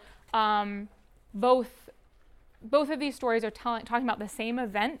how both of these stories are talking about the same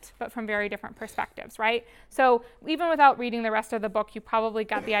event, but from very different perspectives, right? So even without reading the rest of the book, you probably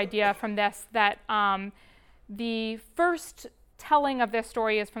got the idea from this that the first telling of this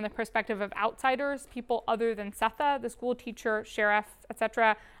story is from the perspective of outsiders, people other than Sethe, the school teacher, sheriff,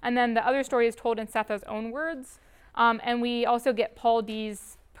 etc. And then the other story is told in Sethe's own words. And we also get Paul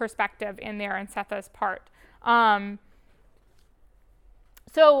D's perspective in there in Sethe's part.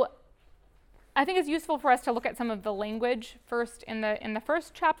 So I think it's useful for us to look at some of the language first in the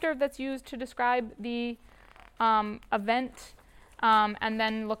first chapter that's used to describe the event, and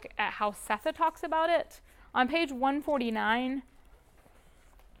then look at how Sethe talks about it. On page 149,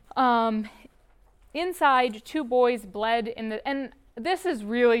 inside, 2 boys bled in the, and this is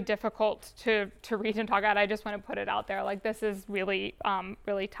really difficult to read and talk about. I just want to put it out there. Like, this is really,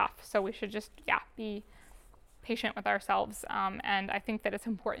 really tough. So we should just, be patient with ourselves. And I think that it's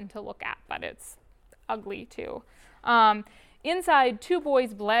important to look at, but it's ugly too. Inside, 2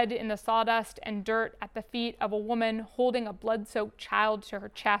 boys bled in the sawdust and dirt at the feet of a woman holding a blood-soaked child to her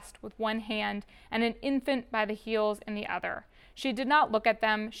chest with one hand and an infant by the heels in the other. She did not look at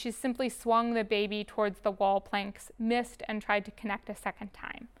them. She simply swung the baby towards the wall planks, missed, and tried to connect a second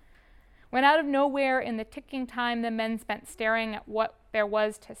time. When out of nowhere in the ticking time the men spent staring at what there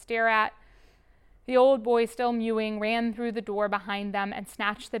was to stare at, the old boy, still mewing, ran through the door behind them and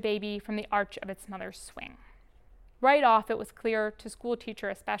snatched the baby from the arch of its mother's swing. Right off, it was clear, to school teacher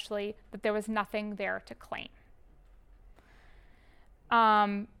especially, that there was nothing there to claim.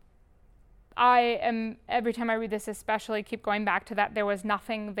 I am, every time I read this especially, keep going back to that there was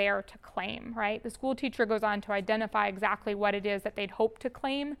nothing there to claim, right? The school teacher goes on to identify exactly what it is that they'd hope to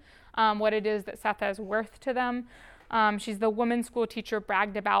claim, what it is that Sethe is worth to them. She's the woman school teacher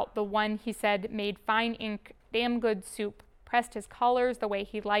bragged about, the one he said made fine ink, damn good soup, pressed his collars the way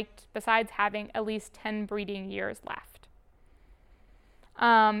he liked, besides having at least 10 breeding years left.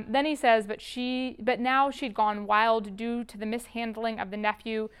 Then he says, but now she'd gone wild due to the mishandling of the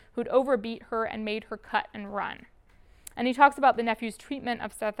nephew who'd overbeat her and made her cut and run. And he talks about the nephew's treatment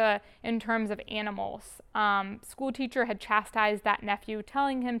of Sethe in terms of animals. School teacher had chastised that nephew,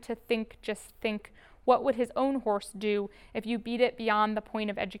 telling him to think, just think, what would his own horse do if you beat it beyond the point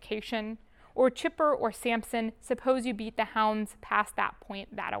of education? Or Chipper or Samson, suppose you beat the hounds past that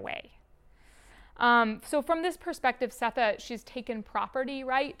point that away. So from this perspective, Sethe, she's taken property,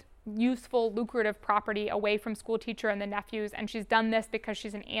 right? Useful, lucrative property away from school teacher and the nephews, and she's done this because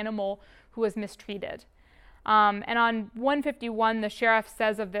she's an animal who was mistreated. And on 151, the sheriff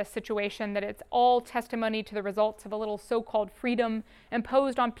says of this situation that it's all testimony to the results of a little so-called freedom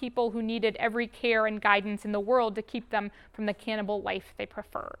imposed on people who needed every care and guidance in the world to keep them from the cannibal life they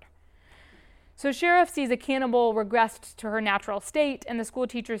preferred. So sheriff sees a cannibal regressed to her natural state, and the school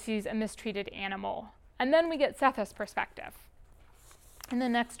teacher sees a mistreated animal. And then we get Sethe's perspective in the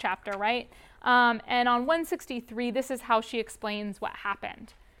next chapter, right? And on 163, this is how she explains what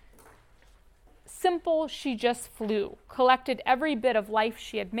happened. Simple, she just flew, collected every bit of life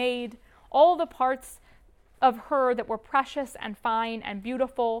she had made, all the parts of her that were precious and fine and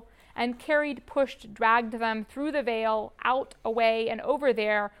beautiful, and carried, pushed, dragged them through the veil, out, away, and over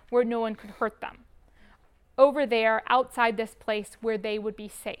there where no one could hurt them. Over there, outside this place where they would be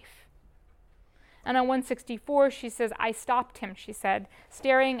safe. And on 164, she says, I stopped him, she said,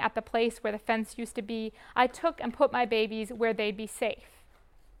 staring at the place where the fence used to be. I took and put my babies where they'd be safe.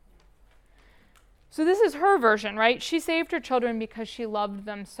 So this is her version, right? She saved her children because she loved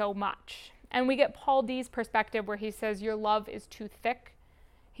them so much. And we get Paul D's perspective where he says, your love is too thick.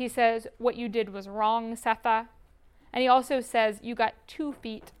 He says, what you did was wrong, Sethe. And he also says, you got 2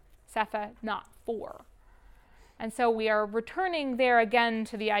 feet, Sethe, not 4. And so we are returning there again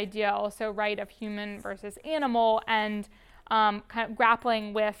to the idea also, right, of human versus animal, and kind of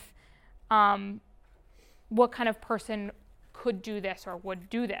grappling with what kind of person could do this or would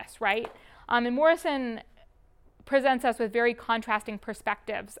do this, right? And Morrison presents us with very contrasting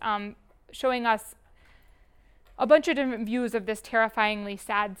perspectives, showing us a bunch of different views of this terrifyingly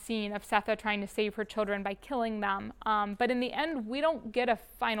sad scene of Sethe trying to save her children by killing them. But in the end, we don't get a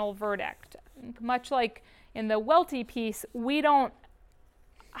final verdict. Much like in the Welty piece, we don't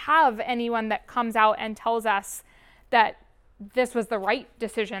have anyone that comes out and tells us that this was the right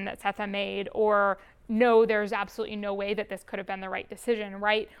decision that Sethe made, or no, there's absolutely no way that this could have been the right decision,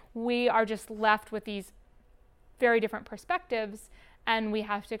 right? We are just left with these very different perspectives, and we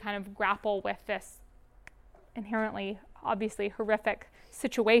have to kind of grapple with this inherently, obviously horrific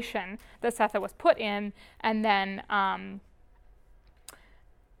situation that Sethe was put in, and then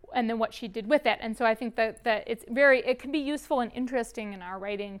what she did with it. And so I think that it can be useful and interesting in our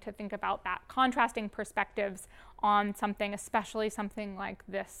writing to think about that, contrasting perspectives on something, especially something like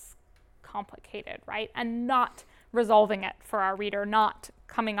this complicated, right? And not resolving it for our reader, not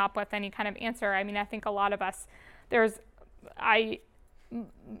coming up with any kind of answer. I mean, I think a lot of us, I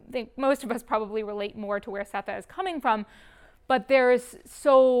think most of us probably relate more to where Sethe is coming from, but I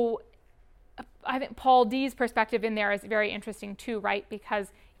think Paul D's perspective in there is very interesting too, right?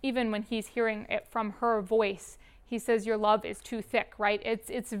 Because even when he's hearing it from her voice, he says, your love is too thick, right?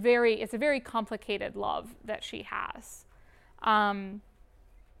 It's a very complicated love that she has. Mhm.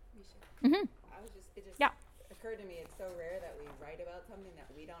 It just Yeah. occurred to me, it's so rare that we write about something that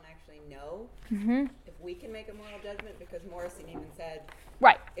we don't actually know. Mm-hmm. If we can make a moral judgment, because Morrison even said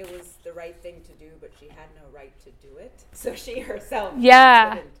Right. it was the right thing to do, but she had no right to do it. So she herself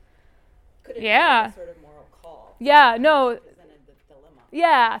Yeah. couldn't Yeah. make a sort of moral call. Yeah, no, Presented the dilemma.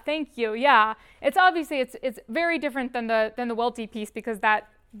 yeah, thank you. Yeah. It's obviously it's very different than the Welty piece, because that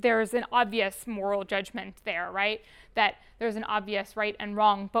there's an obvious moral judgment there, right? That there's an obvious right and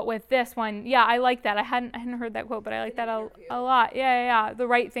wrong. But with this one, yeah, I like that. I hadn't heard that quote, but I like that a lot. Yeah. The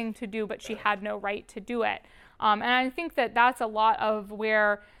right thing to do, but she had no right to do it. And I think that that's a lot of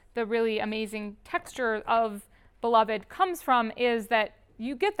where the really amazing texture of Beloved comes from, is that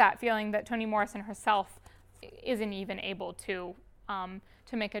you get that feeling that Toni Morrison herself isn't even able to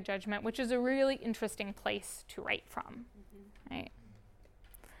make a judgment, which is a really interesting place to write from, right?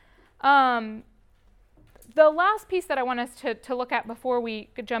 The last piece that I want us to look at before we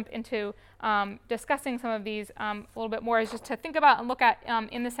could jump into discussing some of these a little bit more is just to think about and look at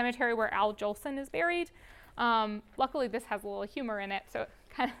in the cemetery where Al Jolson is buried. Luckily, this has a little humor in it, so it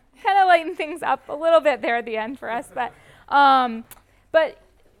kind of lightened things up a little bit there at the end for us. But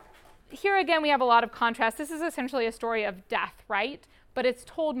here again, we have a lot of contrast. This is essentially a story of death, right? But it's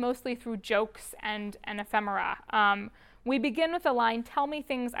told mostly through jokes and ephemera. We begin with the line, "Tell me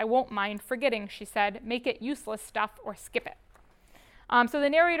things I won't mind forgetting," she said. "Make it useless stuff or skip it." So the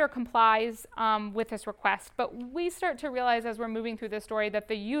narrator complies with this request, but we start to realize as we're moving through the story that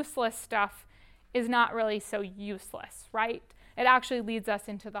the useless stuff is not really so useless, right? It actually leads us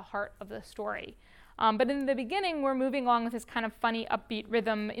into the heart of the story. But in the beginning, we're moving along with this kind of funny, upbeat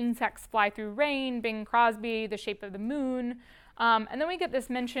rhythm. Insects fly through rain, Bing Crosby, the shape of the moon. And then we get this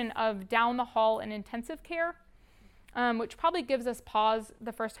mention of down the hall in intensive care, which probably gives us pause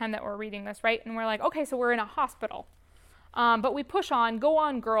the first time that we're reading this, right? And we're like, okay, so we're in a hospital. But we push on. "Go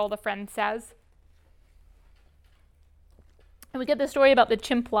on, girl," the friend says. And we get the story about the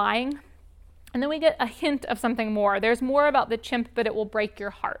chimp lying. And then we get a hint of something more. There's more about the chimp, but it will break your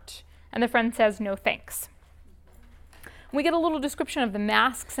heart. And the friend says, "No thanks." We get a little description of the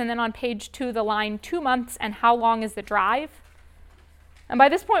masks, and then on page 2, the line, "2 months, and how long is the drive?" And by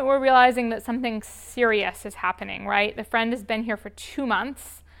this point, we're realizing that something serious is happening, right? The friend has been here for 2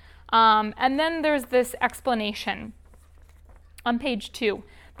 months. And then there's this explanation on page 2.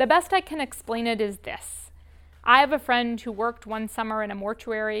 "The best I can explain it is this. I have a friend who worked one summer in a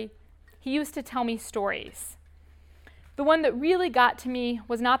mortuary. He used to tell me stories. The one that really got to me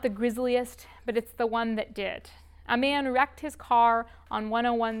was not the grisliest, but it's the one that did. A man wrecked his car on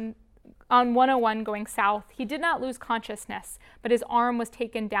 101 going south. He did not lose consciousness, but his arm was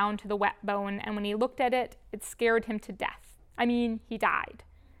taken down to the wet bone, and when he looked at it, it scared him to death. I mean, he died.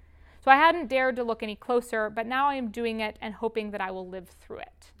 So I hadn't dared to look any closer, but now I am doing it and hoping that I will live through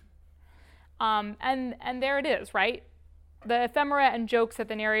it." And there it is, right? The ephemera and jokes that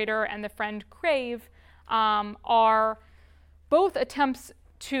the narrator and the friend crave are both attempts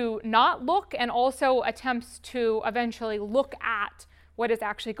to not look and also attempts to eventually look at what is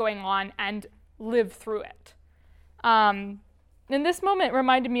actually going on and live through it. And this moment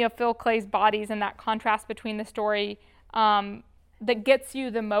reminded me of Phil Clay's Bodies and that contrast between the story that gets you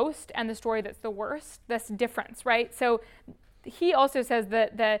the most and the story that's the worst, this difference, right? So he also says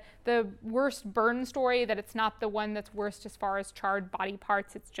that the worst burn story, that it's not the one that's worst as far as charred body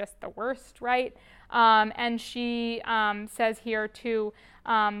parts, it's just the worst, right? And she says here too,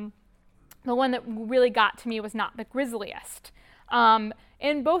 the one that really got to me was not the grisliest.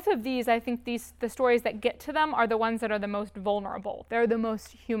 In both of these, I think the stories that get to them are the ones that are the most vulnerable. They're the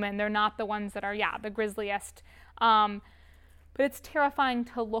most human. They're not the ones that are, the grisliest. But it's terrifying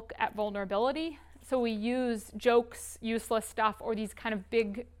to look at vulnerability. So we use jokes, useless stuff, or these kind of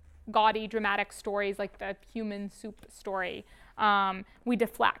big, gaudy, dramatic stories like the human soup story. We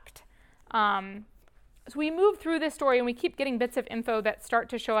deflect. So we move through this story and we keep getting bits of info that start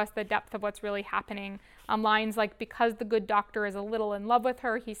to show us the depth of what's really happening. Lines like, because the good doctor is a little in love with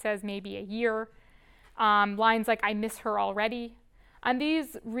her, he says maybe a year. Lines like, I miss her already. And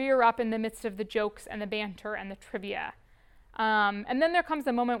these rear up in the midst of the jokes and the banter and the trivia. And then there comes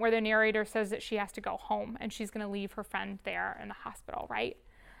the moment where the narrator says that she has to go home and she's going to leave her friend there in the hospital, right?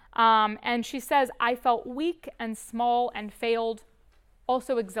 And she says, I felt weak and small and failed,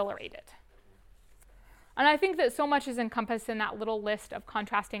 also exhilarated. And I think that so much is encompassed in that little list of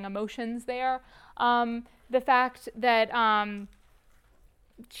contrasting emotions there. The fact that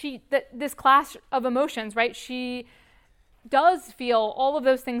this clash of emotions, right? She does feel all of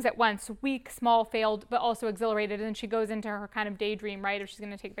those things at once, weak, small, failed, but also exhilarated. And she goes into her kind of daydream, right, if she's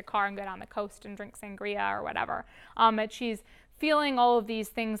going to take the car and go down the coast and drink sangria or whatever. And she's feeling all of these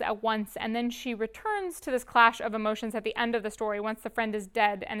things at once, and then she returns to this clash of emotions at the end of the story once the friend is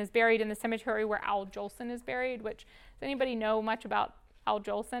dead and is buried in the cemetery where Al Jolson is buried, which, does anybody know much about Al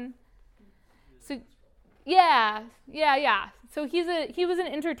Jolson? So, yeah. So he was an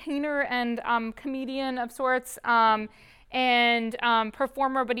entertainer and comedian of sorts, and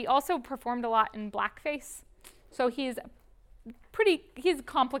performer, but he also performed a lot in blackface. So he's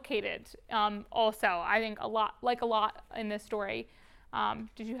complicated also, I think, a lot in this story.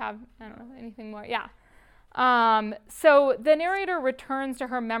 Did you have, I don't know, anything more? Yeah. So the narrator returns to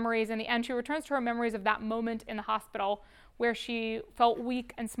her memories in the end. She returns to her memories of that moment in the hospital where she felt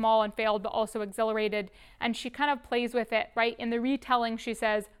weak and small and failed, but also exhilarated. And she kind of plays with it, right? In the retelling, she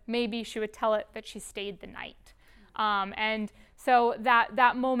says, maybe she would tell it that she stayed the night. And so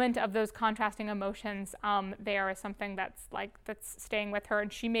that moment of those contrasting emotions there is something that's staying with her.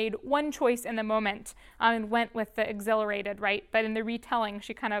 And she made one choice in the moment and went with the exhilarated, right? But in the retelling,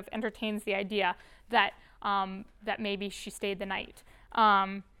 she kind of entertains the idea that maybe she stayed the night.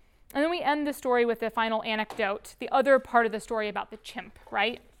 And then we end the story with the final anecdote, the other part of the story about the chimp,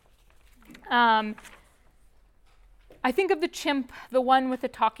 right? I think of the chimp, the one with the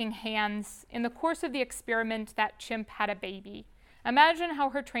talking hands. In the course of the experiment, that chimp had a baby. Imagine how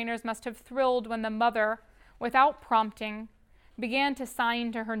her trainers must have thrilled when the mother, without prompting, began to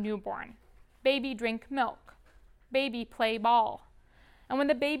sign to her newborn. Baby, drink milk. Baby, play ball. And when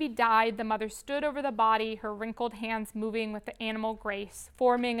the baby died, the mother stood over the body, her wrinkled hands moving with the animal grace,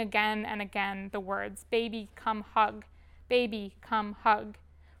 forming again and again the words, baby, come hug. Baby, come hug.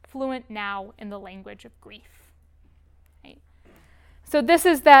 Fluent now in the language of grief. Right? So this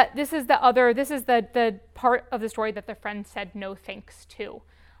is the part of the story that the friend said no thanks to.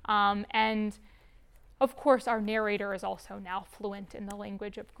 And of course, our narrator is also now fluent in the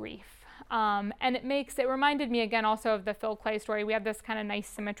language of grief. And it reminded me again also of the Phil Clay story. We have this kind of nice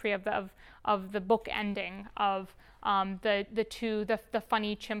symmetry of the book ending of the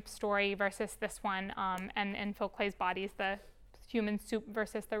funny chimp story versus this one, and Phil Clay's Bodies, the human soup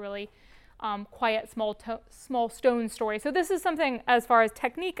versus the really quiet small stone story. So this is something, as far as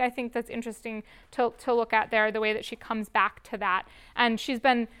technique, I think that's interesting to look at there, the way that she comes back to that. And she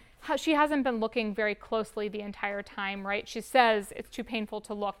hasn't been looking very closely the entire time, right? She says it's too painful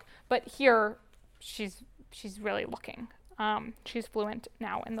to look, but here she's really looking. She's fluent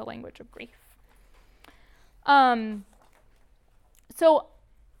now in the language of grief. So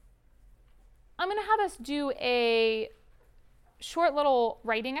I'm going to have us do a short little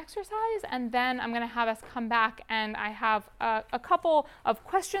writing exercise, and then I'm going to have us come back, and I have a couple of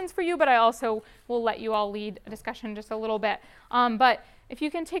questions for you, but I also will let you all lead a discussion just a little bit. But if you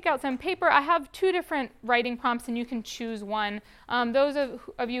can take out some paper, I have 2 different writing prompts, and you can choose one. Those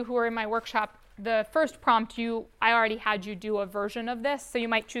of you who are in my workshop, the first prompt, I already had you do a version of this, so you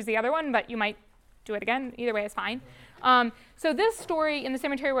might choose the other one, but you might do it again. Either way is fine. So this story, In the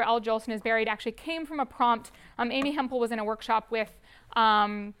Cemetery Where Al Jolson is Buried, actually came from a prompt. Amy Hempel was in a workshop with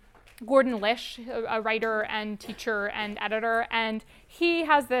Gordon Lish, a writer and teacher and editor, and he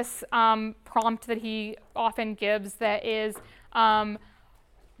has this prompt that he often gives that is,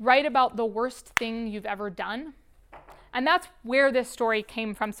 write about the worst thing you've ever done. And that's where this story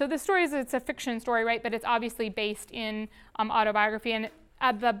came from. So this story it's a fiction story, right? But it's obviously based in autobiography. And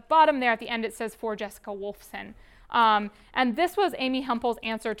at the bottom there, at the end, it says, for Jessica Wolfson. And this was Amy Hempel's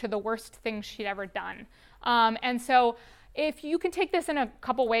answer to the worst thing she'd ever done. And so if you can take this in a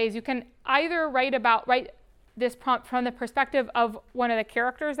couple ways, you can either write this prompt from the perspective of one of the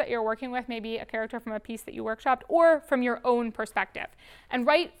characters that you're working with, maybe a character from a piece that you workshopped, or from your own perspective. And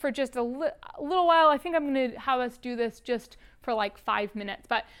write for just a little while. I think I'm going to have us do this just for like 5 minutes.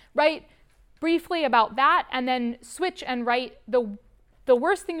 But write briefly about that, and then switch and write the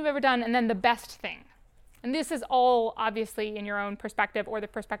worst thing you've ever done, and then the best thing. And this is all obviously in your own perspective or the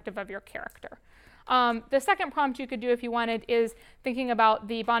perspective of your character. The second prompt you could do if you wanted is thinking about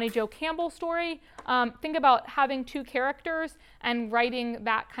the Bonnie Jo Campbell story. Think about having 2 characters and writing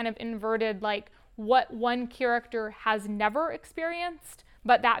that kind of inverted, like what one character has never experienced,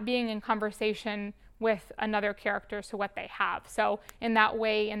 but that being in conversation with another character, so what they have. So in that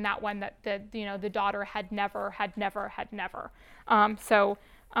way, in that one, that the daughter had never.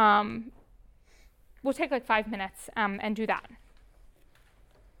 We'll take like 5 minutes and do that.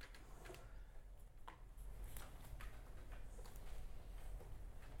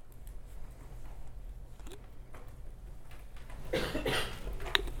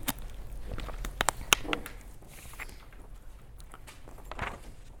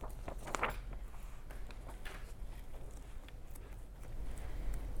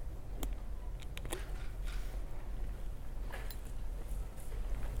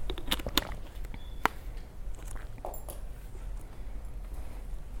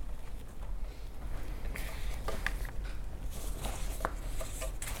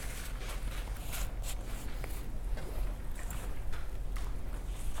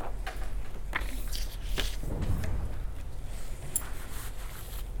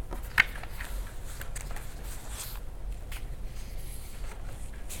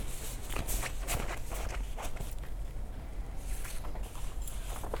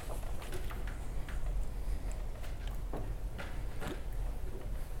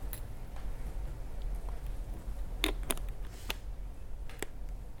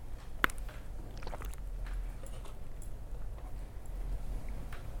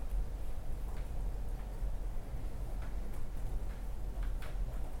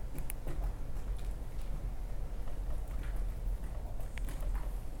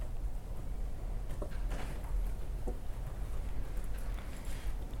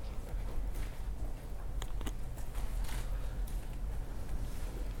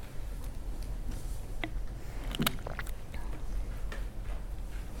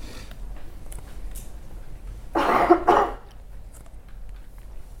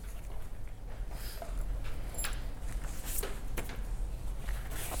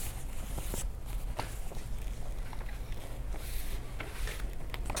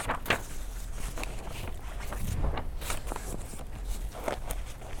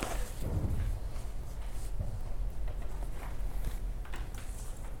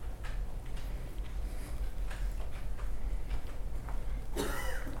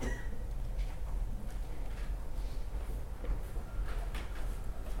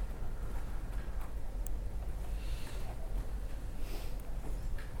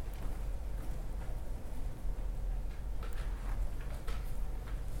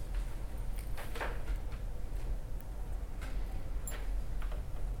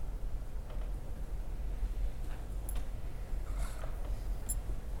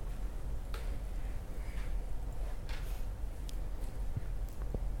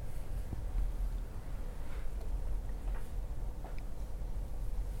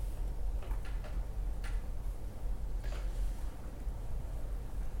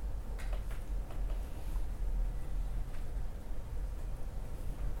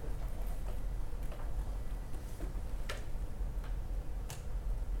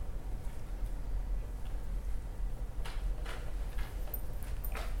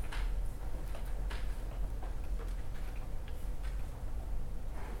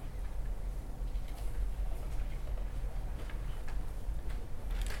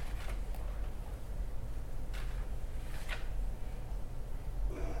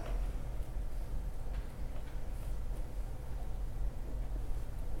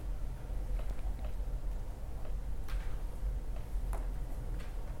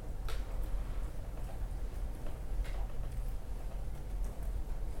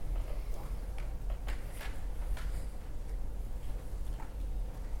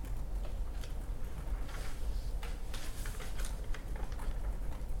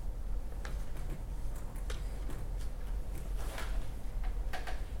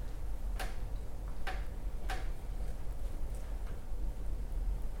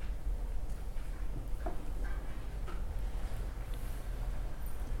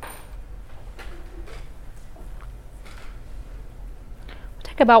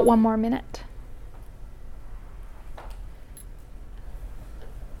 about 1 more minute.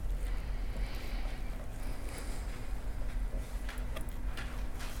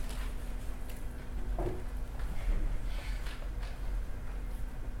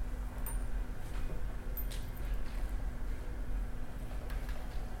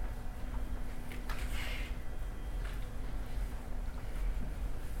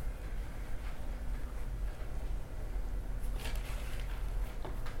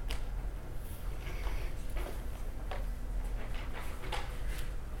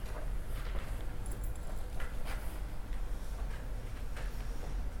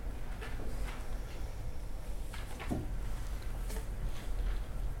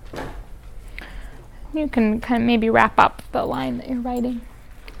 You can kind of maybe wrap up the line that you're writing.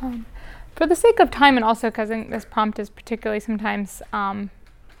 For the sake of time, and also because I think this prompt is particularly sometimes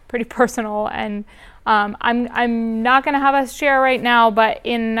pretty personal, and I'm not going to have us share right now, but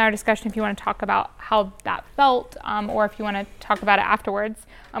in our discussion, if you want to talk about how that felt, or if you want to talk about it afterwards,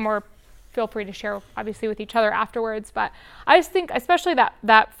 or feel free to share, obviously, with each other afterwards. But I just think, especially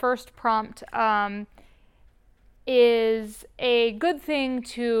that first prompt is a good thing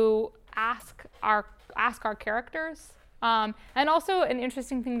to ask our characters, and also an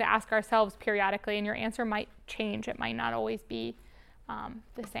interesting thing to ask ourselves periodically, and your answer might change. It might not always be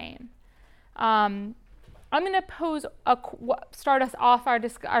the same. I'm going to pose start us off our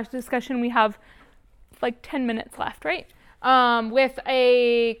discussion. We have like 10 minutes left, right? With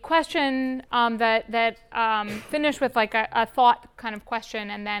a question that finish with like a thought kind of question,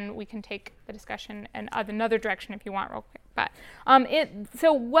 and then we can take the discussion in another direction if you want real quick. But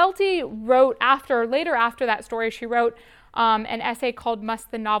so Welty wrote later after that story, she wrote an essay called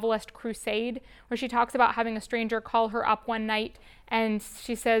 "Must the Novelist Crusade," where she talks about having a stranger call her up one night, and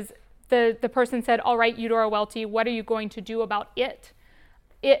she says, the person said, "All right, Eudora Welty, what are you going to do about it?"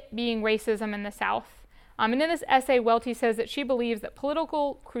 It being racism in the South. And in this essay, Welty says that she believes that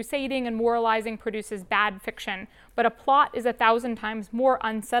political crusading and moralizing produces bad fiction, but a plot is 1,000 times more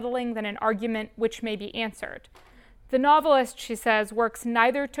unsettling than an argument which may be answered. The novelist, she says, works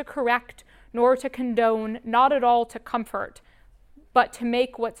neither to correct nor to condone, not at all to comfort, but to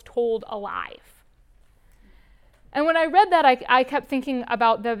make what's told alive. And when I read that, I kept thinking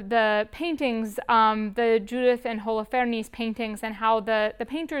about the paintings, the Judith and Holofernes paintings, and how the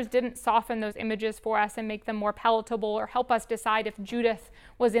painters didn't soften those images for us and make them more palatable or help us decide if Judith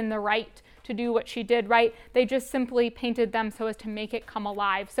was in the right to do what she did, right? They just simply painted them so as to make it come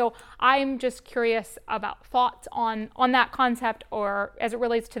alive. So I'm just curious about thoughts on that concept, or as it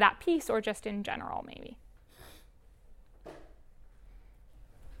relates to that piece, or just in general, maybe.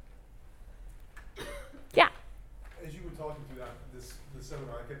 Yeah. As you were talking through this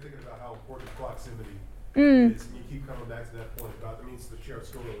seminar, I kept thinking about how important proximity is, and you keep coming back to that point about, it's the shared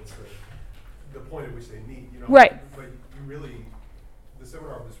story, it's the point at which they meet, Right. But the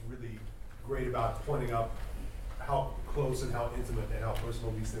seminar was really great about pointing out how close and how intimate and how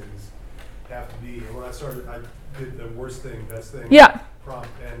personal these things have to be. And when I started, I did the worst thing, best thing prompt,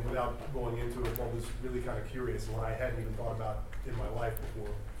 and without going into it, what was really kind of curious, and what I hadn't even thought about in my life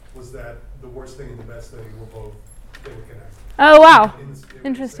before, was that the worst thing and the best thing were both, they were connected. Oh, wow.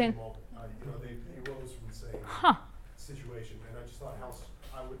 Interesting. They rose from the same situation, and I just thought how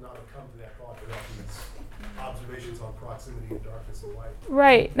I would not have come to that thought without these observations on proximity and darkness and light.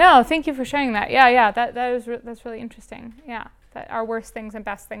 Right. No, thank you for sharing that. Yeah. That's really interesting. Yeah, that our worst things and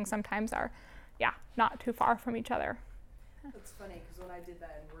best things sometimes are, not too far from each other. It's funny because when I did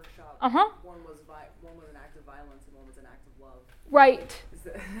that in workshop, one was an act of violence and one was an act of love. Right.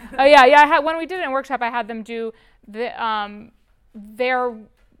 Oh yeah. When we did it in workshop, I had them do the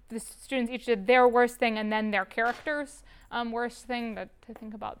students each did their worst thing and then their character's worst thing to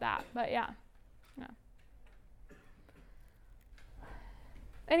think about that. But yeah.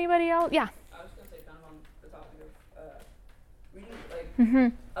 Anybody else? Yeah. I was going to say kind of on the topic of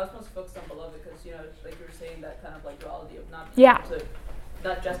reading, I was supposed to focus on Beloved because, like you were saying, that kind of like duality of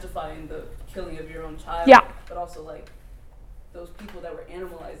not justifying the killing of your own child, but also like those people that were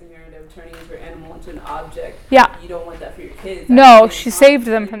animalizing her and they were turning her animal into an object. Yeah. You don't want that for your kids. No, she saved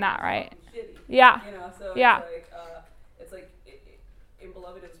them from that, right? Yeah. So it's like in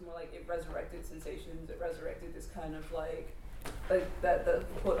Beloved, it was more like it resurrected sensations. It resurrected this kind of like that the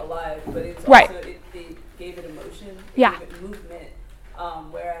quote alive, but it's also it gave it emotion, gave it movement.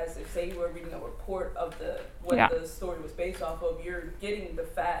 Whereas if say you were reading a report of what the story was based off of, you're getting the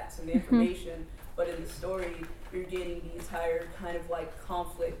facts and the information, but in the story you're getting the entire kind of like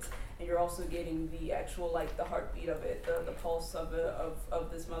conflict, and you're also getting the actual like the heartbeat of it, the pulse of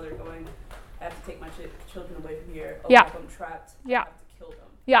this mother going, I have to take my children away from here. I'm trapped. I have to killed him.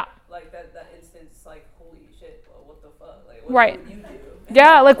 Yeah. Like that instance, like holy shit, well, what the fuck? Like Right. what would you do?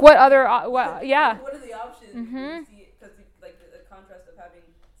 Yeah, like what other, yeah. What are the options? Mhm. Because like the contrast of having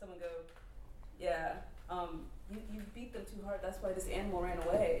someone go, yeah, you beat them too hard. That's why this animal ran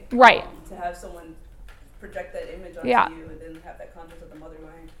away. Right. To have someone project that image onto Yeah. you, and then have that contrast of the mother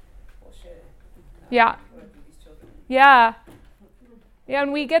going, well, shit. Yeah. What do these children? Yeah. Yeah,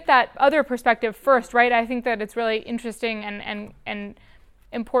 and we get that other perspective first, right? I think that it's really interesting and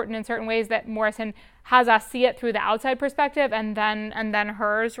important in certain ways that Morrison has us see it through the outside perspective and then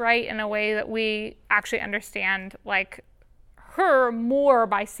hers, right? In a way that we actually understand like her more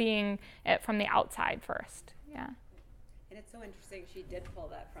by seeing it from the outside first. Yeah. And it's so interesting. She did pull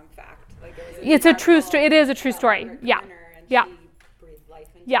that from fact. Like It's a true story. It is a true story. Yeah. Yeah. She breathed life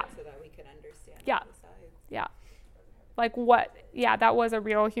into Yeah. it so that we could understand Yeah. both sides. Yeah. Like that was a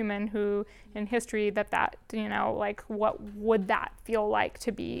real human who in history that like what would that feel like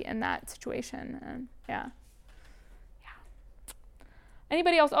to be in that situation? And yeah.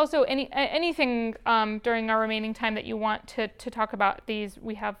 Anybody else also anything during our remaining time that you want to talk about these?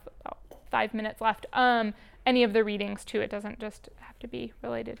 We have 5 minutes left. Any of the readings too. It doesn't just have to be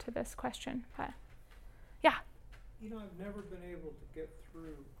related to this question. But yeah. I've never been able to get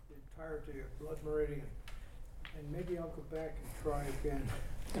through the entirety of Blood Meridian. And maybe I'll go back and try again.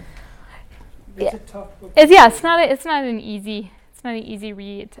 It's a tough book. It's not an easy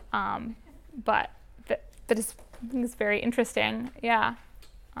read, but it's very interesting. Yeah.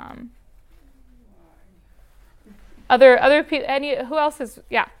 Other people. Who else is?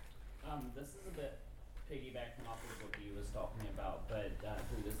 Yeah. This is a bit piggybacking off of what he was talking about, but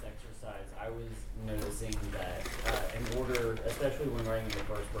through this exercise, I was noticing that in order, especially when writing in the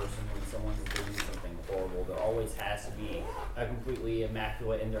first person, when someone's doing something horrible, there always has to be a completely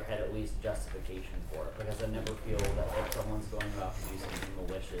immaculate, in their head at least, justification for it. Because I never feel that if someone's going about to do something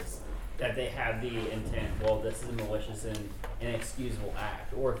malicious, that they have the intent, well, this is a malicious and inexcusable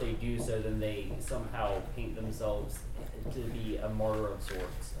act. Or if they do so, then they somehow paint themselves to be a martyr of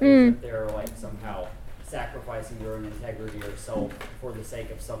sorts. As if they're like somehow sacrificing their own integrity or self for the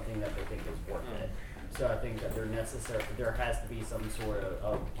sake of something that they think is worth it. So I think that there has to be some sort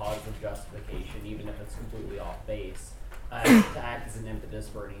of positive justification, even if it's completely off base, to act as an impetus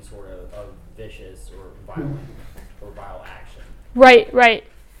for any sort of vicious or violent or vile action. Right.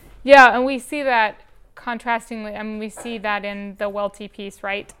 Yeah, and we see that contrastingly. I mean, we see that in the Welty piece,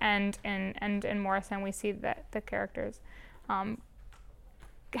 right? And in Morrison, we see that the characters,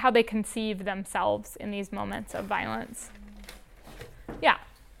 how they conceive themselves in these moments of violence. Yeah.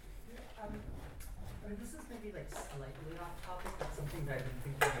 This is maybe like slightly off topic, but something that I've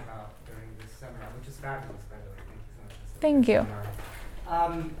been thinking about during this seminar, which is fabulous, by the way. Thank you so much.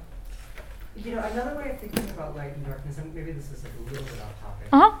 Thank you. Another way of thinking about light and darkness, and maybe this is like a little bit off topic,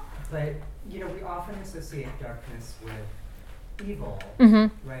 but we often associate darkness with evil,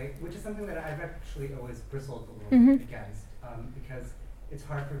 right? Which is something that I've actually always bristled a little bit against, because it's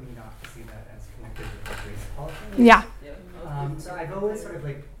hard for me not to see that as connected with race politics. Yeah. So I've always sort of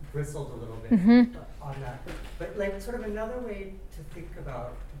like bristled a little bit on that. But like sort of another way to think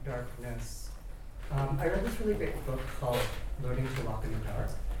about darkness, I read this really great book called Learning to Walk in the Dark,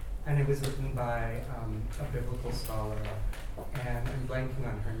 and it was written by a biblical scholar, and I'm blanking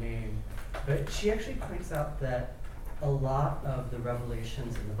on her name, but she actually points out that a lot of the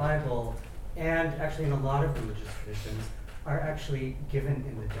revelations in the Bible, and actually in a lot of religious traditions, are actually given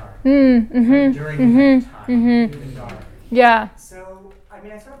in the dark, during that time, in the dark. Yeah. So, I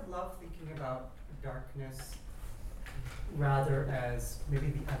mean, I sort of love thinking about darkness rather as maybe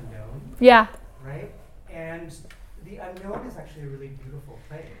the unknown. Yeah. Right? And the unknown is actually a really beautiful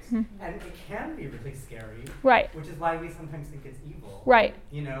place. And it can be really scary. Right. Which is why we sometimes think it's evil. Right.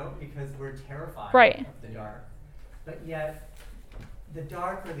 Because we're terrified of the dark. But yet, the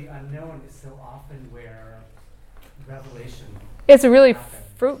dark or the unknown is so often where revelation it's a really happens.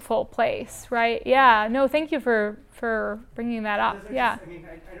 Fruitful place, right? Yeah. No, thank you for bringing that up. Yeah. I mean,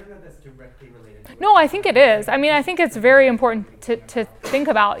 I don't know if that's directly related to No, I think it is. I mean, I think it's very important to think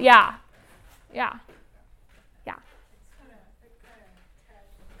about. Yeah. Yeah. Yeah. It's kind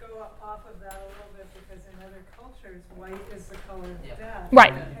of go off of that a little bit, because in other cultures, white is the color of death.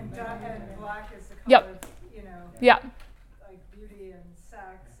 Right. And black is the color of, like beauty and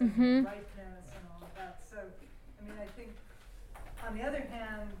sex and ripeness and all of that. So, I mean, I think on the other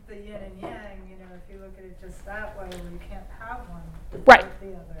hand, the yin and yang, if you look at it just that way, where you can't have one without the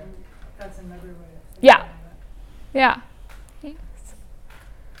other, that's another way of thinking about it. Yeah. Thanks.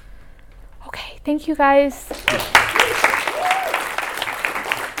 Okay, thank you guys.